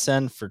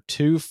JSN for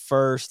 2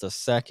 first, a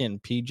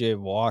second, PJ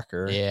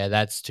Walker. Yeah,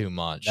 that's too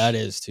much. That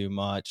is too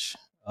much.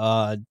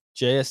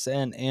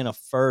 JSN and a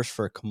first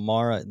for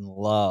Kamara and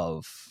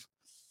Love.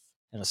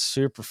 And a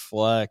super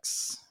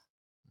flex.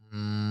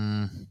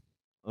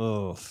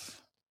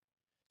 Oof.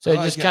 So I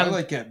just like, kind I of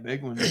like that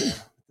big one there,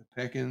 the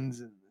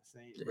Pickens and the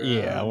St. Brown.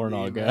 Yeah, we're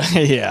not good.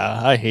 D-Man.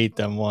 Yeah, I hate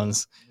them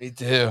ones. Me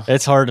too.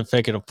 It's hard to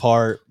pick it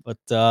apart. But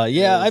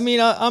yeah, I is. mean,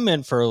 I'm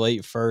in for a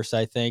late first,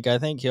 I think. I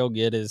think he'll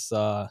get his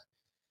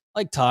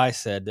like Ty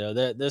said though,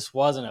 this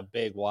wasn't a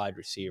big wide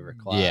receiver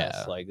class.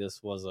 Yeah. Like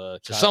this was a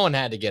so someone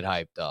had to get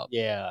hyped up.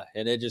 Yeah,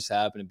 and it just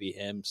happened to be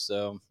him.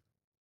 So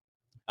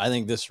I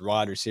think this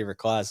wide receiver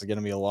class is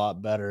gonna be a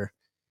lot better.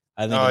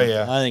 I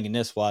think in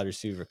this wide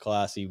receiver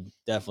class, he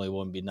definitely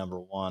wouldn't be number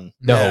one.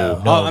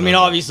 No. I mean,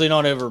 obviously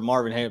not over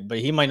Marvin Hayes, but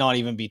he might not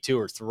even be 2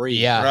 or 3.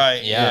 Yeah.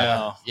 Right.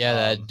 Yeah.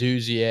 That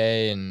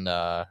Duzier and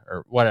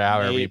or whatever,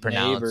 however you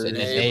pronounce it, and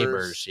Neighbors.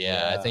 Neighbors.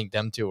 Yeah, I think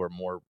them two are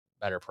more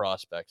better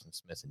prospects than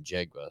Smith and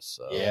Jigba.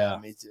 So Yeah,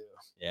 me too.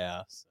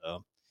 Yeah.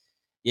 So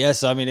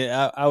yes, I mean,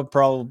 I would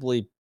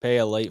probably pay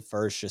a late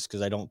first just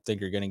because I don't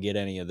think you're going to get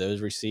any of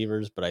those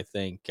receivers. But I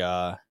think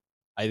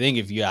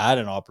if you had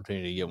an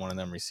opportunity to get one of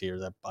them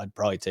receivers, I'd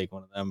probably take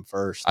one of them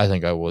first. I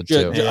think I would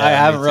too. Yeah,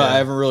 I me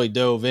haven't really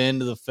dove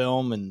into the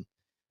film,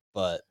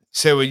 but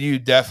So would you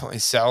definitely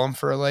sell them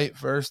for a late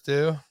first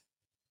too?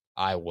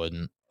 I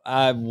wouldn't.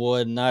 I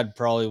wouldn't. I'd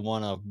probably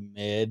want a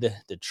mid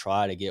to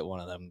try to get one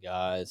of them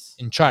guys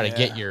and try to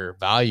get your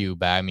value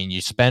back. I mean,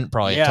 you spent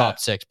probably a top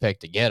 6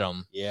 pick to get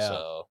them. Yeah.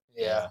 So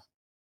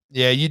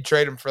yeah, you'd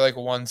trade them for like a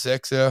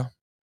 1.6 though.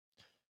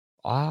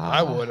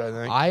 I would. I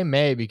think I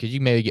may, because you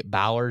maybe get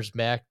Bowers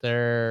back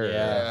there.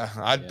 Yeah,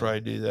 I'd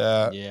probably do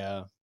that.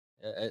 Yeah.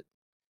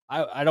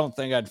 I don't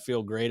think I'd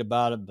feel great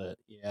about it, but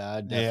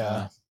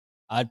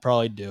I'd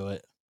probably do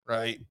it.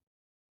 Right.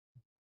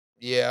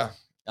 Yeah.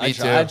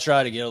 I'd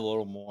try to get a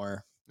little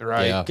more.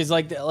 Right. Yeah. Because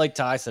like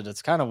Ty said,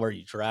 it's kind of where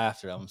you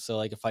drafted them. So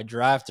like if I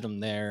drafted them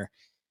there,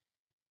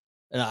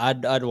 and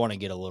I'd want to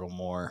get a little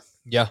more.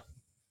 Yeah.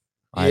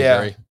 I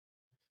agree.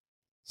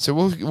 So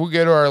we'll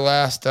go to our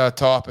last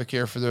topic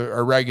here for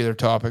our regular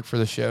topic for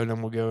the show, and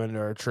then we'll go into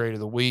our trade of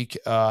the week.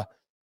 So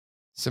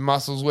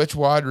Muscles, which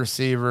wide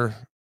receiver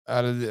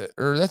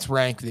let's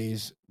rank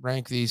these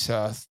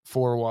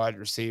 4 wide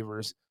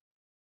receivers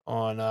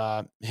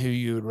on who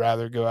you would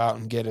rather go out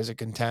and get as a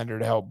contender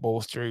to help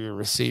bolster your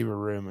receiver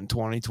room in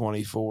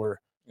 2024.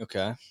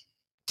 Okay.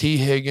 T.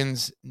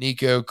 Higgins,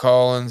 Nico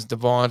Collins,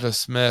 Devonta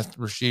Smith,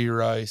 Rashee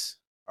Rice.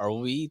 Are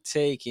we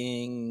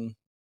taking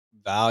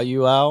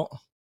value out?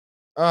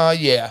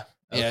 Yeah.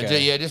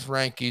 Okay. Just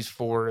rank these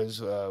 4 as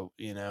who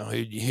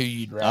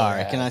you'd rather. All right,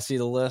 have. can I see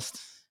the list?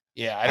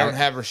 Yeah, I don't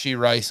have Rashee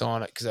Rice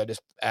on it because I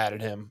just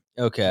added him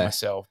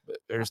myself. But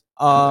there's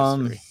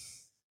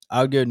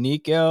I would go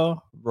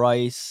Nico,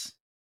 Rice,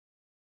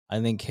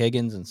 I think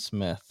Higgins and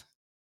Smith.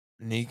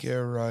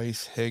 Nico,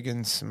 Rice,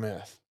 Higgins,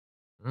 Smith.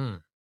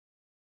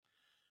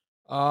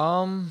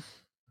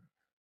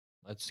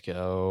 Let's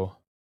go.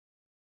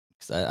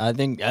 I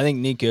think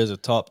Nico's a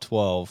top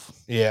 12.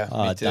 Yeah,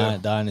 me too.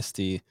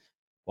 Dynasty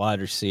wide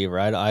receiver.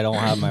 I don't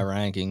have my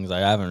rankings.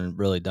 I haven't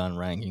really done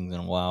rankings in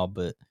a while,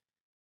 but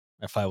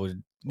if I was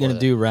gonna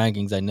do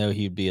rankings, I know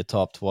he'd be a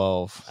top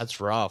 12.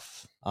 That's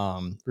rough.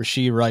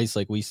 Rashee Rice,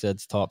 like we said,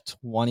 is top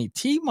 20.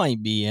 T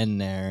might be in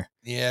there.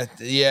 Yeah.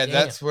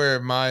 That's where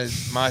my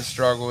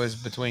struggle is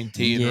between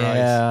T and Rice.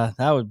 Yeah,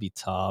 that would be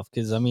tough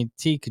because I mean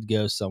T could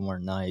go somewhere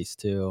nice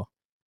too.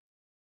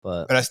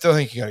 But I still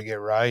think you got to get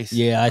Rice.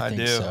 Yeah, I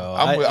think do. so.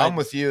 I'm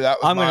with you.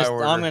 That was my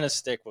order. I'm gonna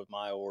stick with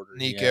my order.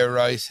 Nico,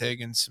 Rice,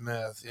 Higgins,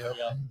 Smith. Yep.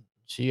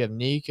 So you have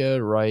Nico,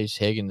 Rice,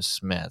 Higgins,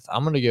 Smith.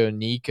 I'm gonna go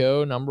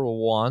Nico, number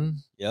 1.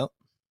 Yep.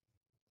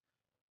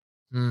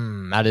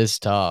 That is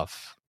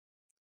tough.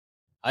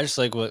 I just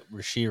like what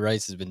Rashee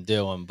Rice has been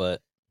doing,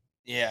 but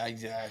yeah,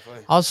 exactly.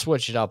 I'll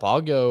switch it up.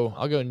 I'll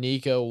go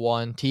Nico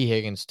 1, T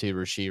Higgins 2,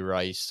 Rashee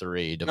Rice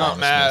 3, Not Devonta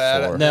mad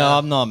Smith at 4. it. no,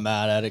 I'm not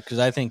mad at it because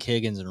I think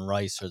Higgins and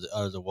Rice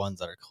are the ones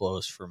that are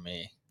close for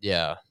me.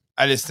 Yeah.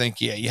 I just think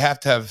you have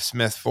to have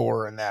Smith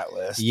 4 in that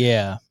list.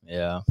 Yeah.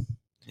 Do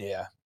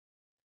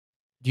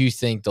you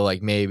think that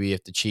maybe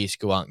if the Chiefs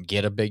go out and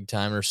get a big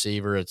time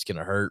receiver, it's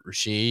gonna hurt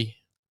Rashee?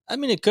 I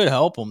mean, it could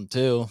help them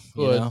too.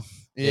 You Could. know?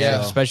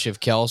 Yeah. Especially if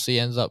Kelsey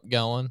ends up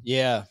going.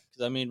 Yeah.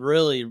 Because I mean,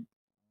 really,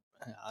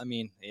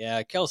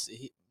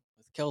 Kelsey,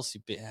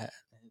 the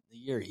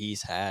year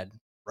he's had,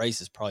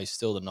 Rice is probably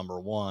still the number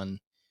 1.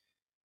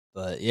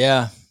 But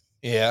yeah,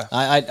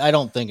 I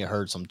don't think it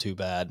hurts him too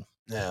bad.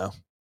 No,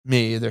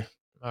 me either.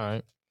 All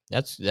right,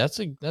 that's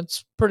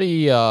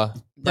pretty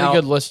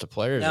good list of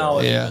players. Now,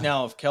 right?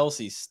 now if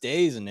Kelsey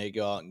stays and they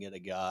go out and get a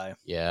guy,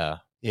 yeah,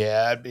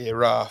 that'd be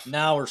rough.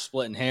 Now we're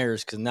splitting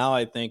hairs because now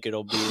I think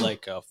it'll be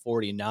like a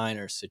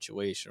 49ers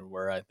situation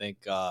where I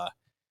think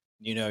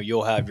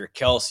you'll have your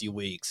Kelsey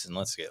weeks, and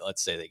let's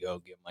say they go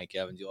get Mike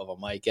Evans, you'll have a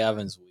Mike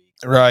Evans week,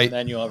 right? And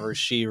then you'll have a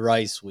Rashee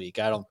Rice week.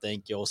 I don't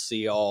think you'll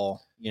see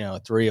all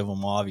 3 of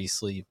them,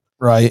 obviously,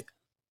 right?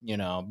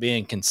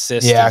 Being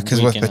consistent. Yeah,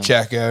 because with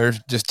Pacheco, there's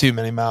just too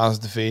many mouths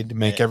to feed to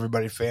make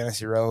everybody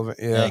fantasy relevant.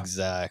 Yeah,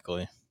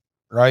 exactly.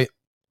 Right.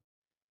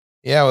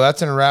 Yeah, well, that's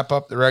going to wrap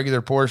up the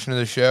regular portion of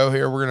the show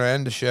here. We're going to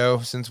end the show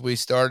since we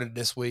started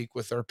this week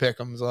with our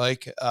pick'ems.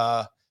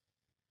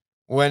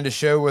 We'll end the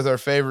show with our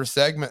favorite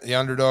segment, the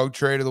Underdog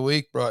Trade of the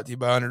Week, brought to you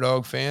by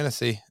Underdog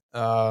Fantasy.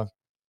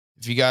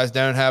 If you guys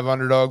don't have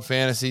Underdog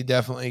Fantasy,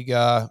 definitely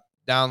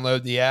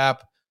download the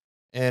app.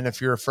 And if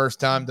you're a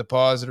first-time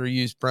depositor,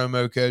 use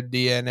promo code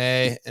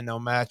DNA, and they'll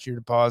match your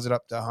deposit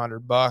up to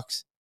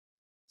 $100.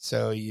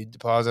 So you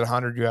deposit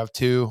 100, you have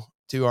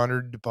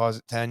 200.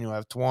 Deposit 10, you'll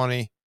have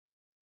 20.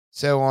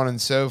 So on and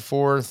so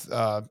forth.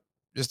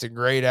 Just a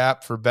great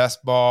app for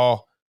best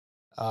ball,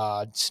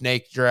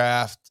 snake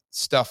draft,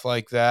 stuff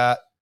like that.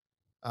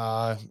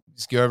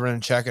 Just go over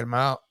and check them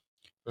out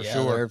for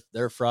sure.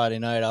 They're Friday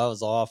night. I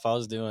was off. I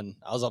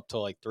was up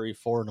till like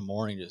 3-4 in the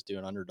morning just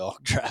doing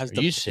underdog drafts.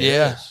 Are you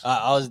serious?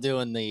 I was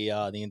doing the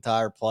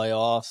entire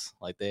playoffs.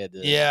 Like they had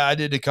Yeah, I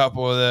did a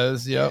couple of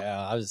those. Yep.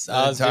 Yeah, I was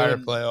entire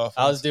doing playoff.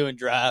 I was doing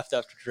draft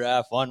after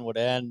draft. One would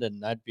end,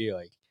 and I'd be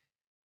like,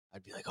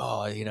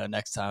 oh,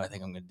 next time I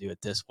think I'm going to do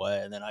it this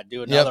way, and then I'd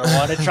do another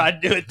one and try to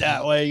do it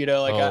that way.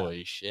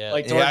 Holy shit!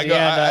 Like I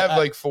have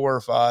like 4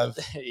 or 5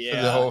 yeah,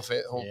 for the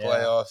whole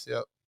playoffs.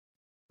 Yep.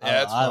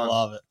 Yeah, I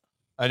love it.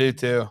 I do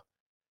too.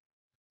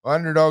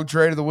 Underdog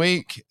Trade of the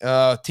Week.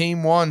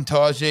 Team 1,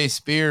 Tajay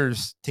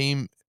Spears.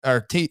 Team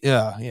 1,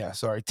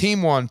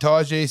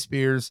 Tajay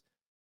Spears,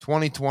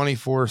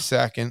 2024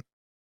 second.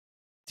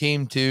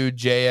 Team 2,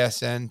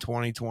 JSN,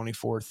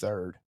 2024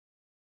 third.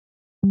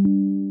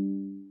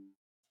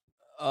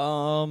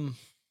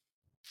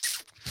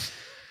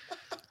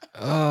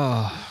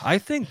 I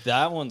think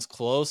that one's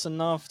close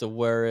enough to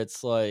where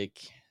it's like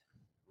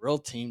real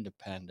team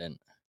dependent.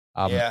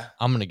 Yeah.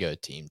 I'm gonna go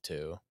team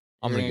 2.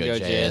 I'm You're gonna go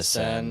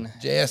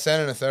JSN.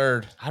 JSN in a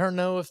third. I don't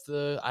know if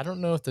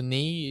the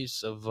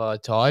knees of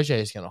Tajay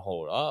is gonna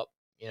hold up.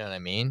 You know what I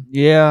mean?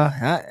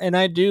 Yeah, and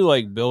I do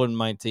like building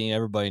my team.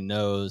 Everybody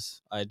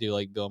knows I do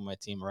like building my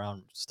team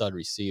around stud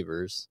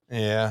receivers.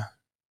 Yeah.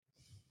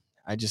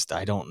 I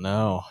don't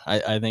know.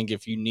 I think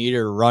if you need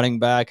a running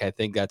back, I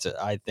think that's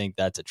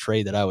a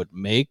trade that I would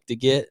make to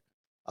get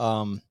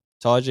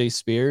Tajay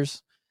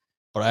Spears.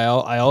 But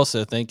I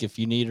also think if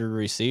you need a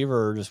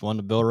receiver or just want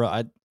to build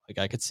around,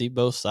 I could see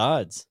both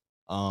sides.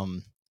 I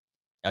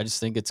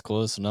just think it's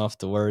close enough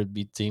to where it'd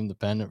be team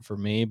dependent for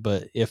me.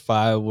 But if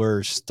I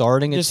were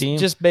starting a team,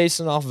 just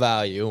basing off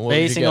value,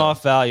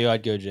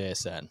 I'd go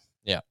JSN.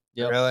 Yeah.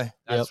 Yep. Really?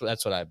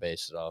 That's what I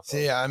base it off.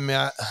 See, I mean,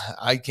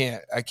 I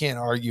can't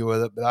argue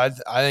with it, but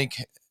I think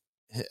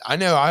I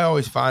know I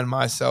always find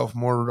myself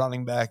more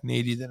running back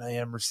needy than I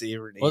am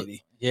receiver needy. Well,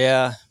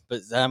 yeah,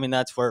 but I mean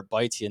that's where it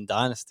bites you in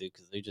Dynasty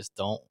because they just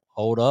don't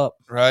hold up.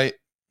 Right.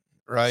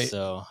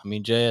 So I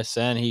mean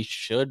JSN, he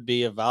should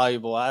be a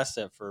valuable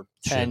asset for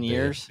 10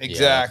 years.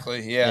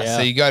 Exactly. Yeah.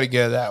 So you got to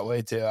go that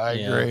way too. I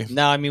agree.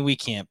 No, I mean we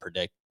can't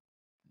predict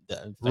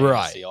the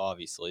fantasy,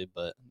 obviously,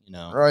 but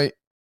Right.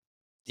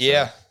 So,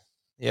 yeah.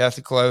 Yeah, it's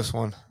a close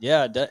one.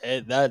 Yeah,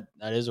 that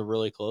is a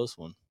really close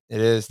one.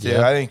 It is too.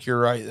 Yeah. I think you're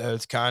right though.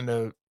 It's kind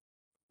of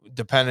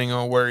depending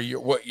on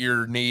what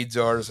your needs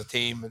are as a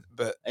team,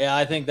 but yeah,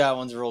 I think that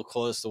one's real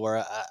close to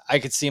where I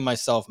could see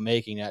myself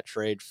making that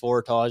trade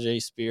for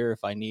Tajay Spear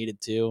if I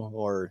needed to,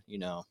 or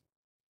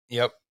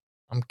Yep.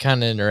 I'm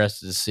kind of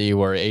interested to see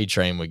where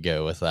A-Train would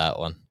go with that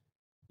one.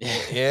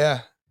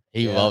 Yeah.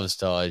 He Yeah. loves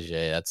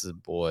Tajay. That's his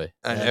boy.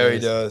 I know he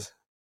does.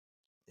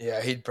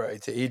 Yeah, he'd probably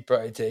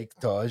take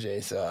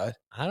Tajay's side.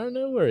 I don't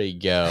know where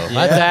he'd go. Yeah.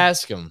 Let's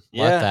ask him.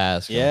 Yeah. Let's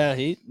ask him. Yeah,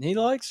 he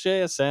likes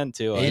JSN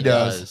too. He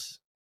does.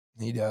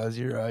 He does.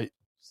 You're right.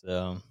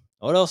 So,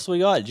 what else we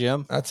got,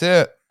 Jim? That's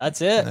it.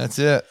 That's it. That's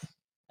it.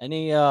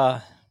 Any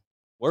what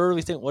do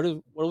we think? What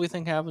do we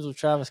think happens with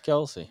Travis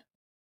Kelce?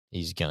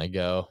 He's gonna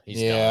go. He's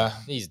Yeah.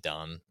 done. He's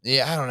done.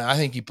 Yeah, I don't know. I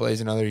think he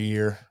plays another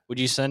year. Would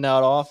you send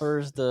out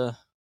offers to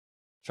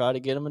try to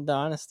get him in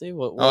Dynasty?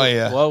 What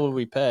yeah. What would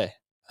we pay?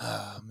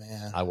 Oh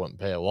man, I wouldn't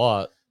pay a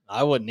lot.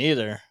 I wouldn't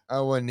either.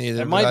 I wouldn't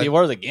either. It might be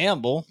worth a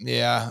gamble.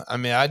 Yeah, I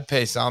mean, I'd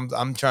pay some.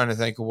 I'm trying to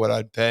think of what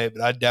I'd pay,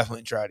 but I'd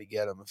definitely try to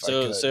get him if I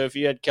could. So if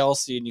you had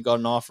Kelce and you got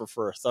an offer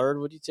for a third,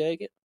 would you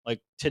take it?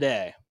 Like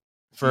today?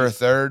 For a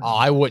third? Oh,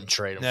 I wouldn't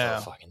trade him No. for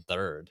a fucking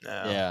third.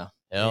 No. Yeah.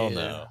 Hell Yeah.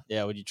 no.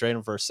 Yeah. Would you trade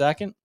him for a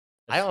second?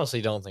 I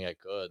honestly don't think I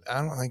could.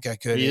 I don't think I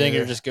could. Do you think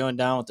you're either. just going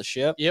down with the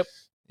ship? Yep.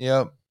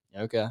 Yep.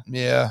 Okay.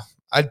 Yeah.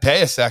 I'd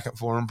pay a second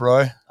for him,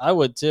 bro. I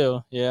would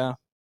too. Yeah.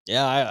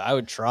 Yeah, I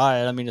would try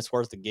it. I mean, it's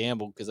worth the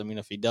gamble because, I mean,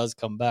 if he does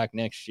come back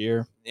next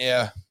year.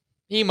 Yeah.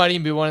 He might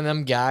even be one of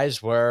them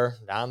guys where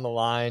down the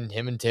line,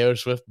 him and Taylor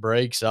Swift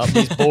breaks up.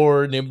 He's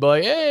bored and he'll be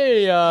like,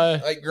 hey,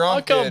 Like Gronk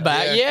I'll come did.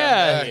 back. Come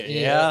Yeah. back.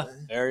 Yeah.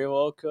 Very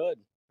well could.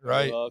 Very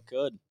Right. well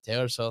could.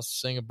 Taylor Swift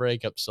sing a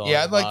breakup song.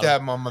 Yeah, I'd like about to it.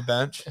 have him on my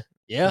bench.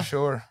 Yeah. For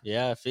sure.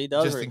 Yeah. If he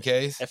does, Just in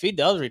case. if he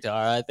does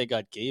retire, I think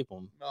I'd keep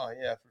him. Oh,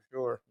 yeah, for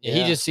sure. Yeah,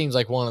 he just seems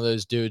like one of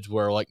those dudes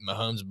where like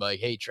Mahomes would be like,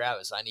 hey,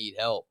 Travis, I need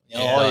help. Oh, He'd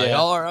be like, yeah.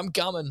 all right, I'm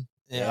coming.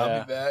 Yeah, I'll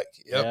Yeah. be back.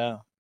 Yep. Yeah.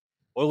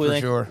 What do we For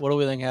think? sure. What do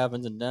we think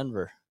happens in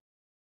Denver?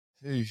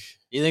 Eesh.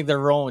 You think they're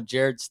rolling with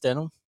Jared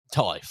Stidham?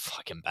 Oh, I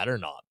fucking better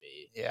not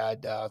be. Yeah, I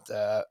doubt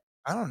that.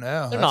 I don't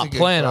know. They're That's a not good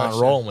planning on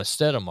question. rolling with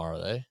Stidham, are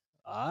they?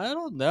 I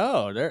don't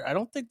know. I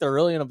don't think they're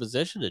really in a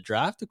position to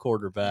draft a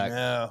quarterback.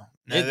 No,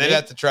 They- they'd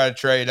have to try to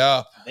trade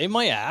up. They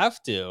might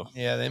have to.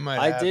 Yeah, they might.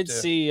 I have did to.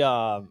 see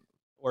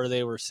where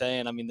they were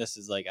saying, I mean, this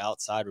is like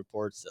outside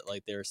reports that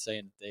like they were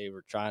saying that they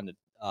were trying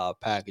to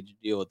package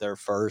a deal with their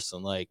first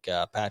and like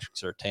Patrick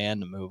Surtain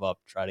to move up,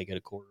 try to get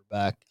a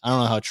quarterback. I don't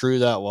know how true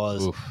that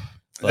was. Oof.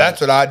 But,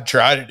 That's what I'd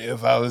try to do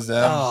if I was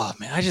them. oh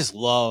man, I just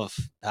love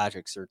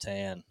Patrick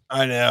Surtain.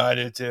 I know, I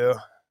do too.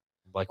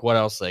 Like, what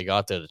else they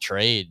got there to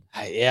trade?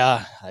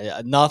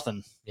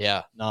 Nothing.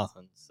 Yeah,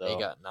 Nothing. So they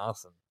got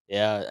nothing.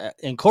 yeah,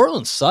 and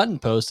Cortland Sutton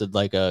posted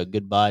like a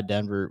goodbye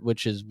Denver,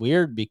 which is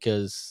weird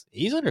because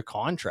he's under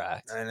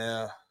contract. I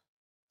know.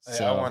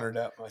 So I wondered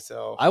that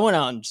myself. I went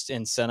out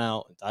and sent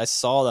out. I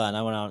saw that, and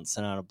I went out and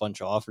sent out a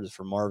bunch of offers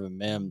for Marvin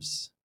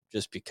Mims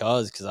just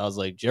because I was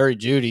like, Jerry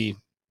Jeudy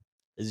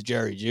is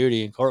Jerry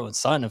Jeudy, and Cortland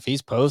Sutton, if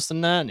he's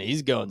posting that and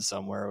he's going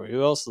somewhere,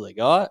 who else do they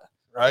got?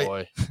 Right?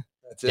 Boy,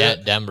 That's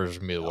it. Denver's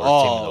gonna be the worst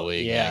team in the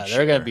league. yeah, next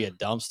they're gonna year. be a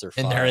dumpster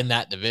fire, and they're in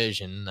that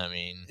division. I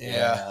mean,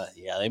 Yeah.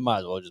 yeah, they might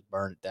as well just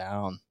burn it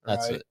down.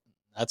 That's Right.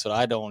 what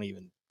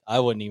I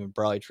wouldn't even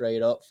probably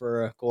trade up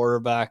for a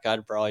quarterback.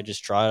 I'd probably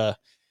just try to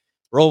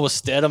roll with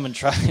Stidham and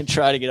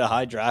try to get a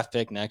high draft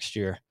pick next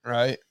year.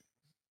 Right.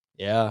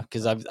 Yeah,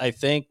 because I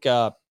think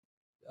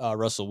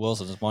Russell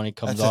Wilson's money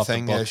comes That's the off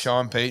thing, the though. books.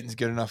 Sean Payton's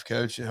good enough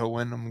coach that he'll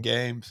win them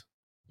games.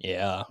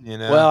 Yeah. You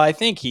know? Well, I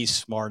think he's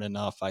smart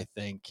enough. I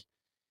think.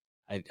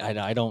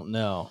 I don't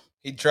know.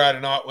 He'd try to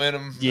not win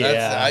them.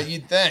 Yeah.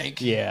 You'd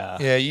think. Yeah.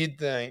 Yeah, you'd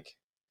think.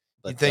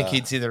 But, You'd think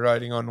he'd see the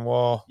writing on the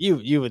wall.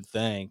 You would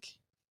think.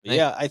 But Hey.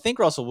 yeah, I think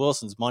Russell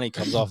Wilson's money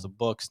comes off the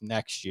books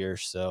next year,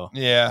 so.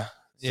 Yeah.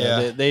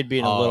 Yeah. They'd be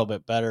in a little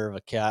bit better of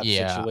a cap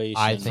situation.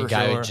 I think For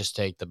I sure. would just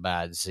take the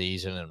bad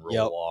season and roll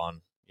Yep.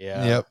 on.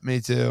 Yeah. Yep,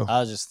 me too. I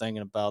was just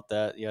thinking about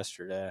that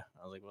yesterday.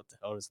 I was like, what the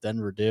hell does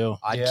Denver do?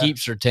 I'd Yeah. keep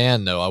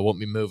Surtain though. I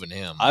wouldn't be moving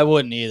him. I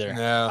wouldn't either.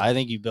 No. I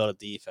think you build a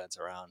defense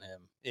around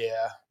him.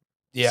 Yeah.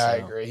 Yeah, I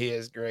So. agree. He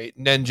is great.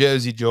 And then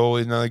Josie Joel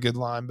is another good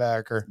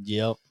linebacker.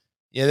 Yep.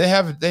 Yeah,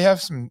 they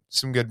have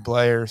some good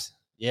players.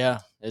 Yeah.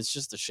 It's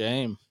just a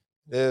shame.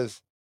 It is.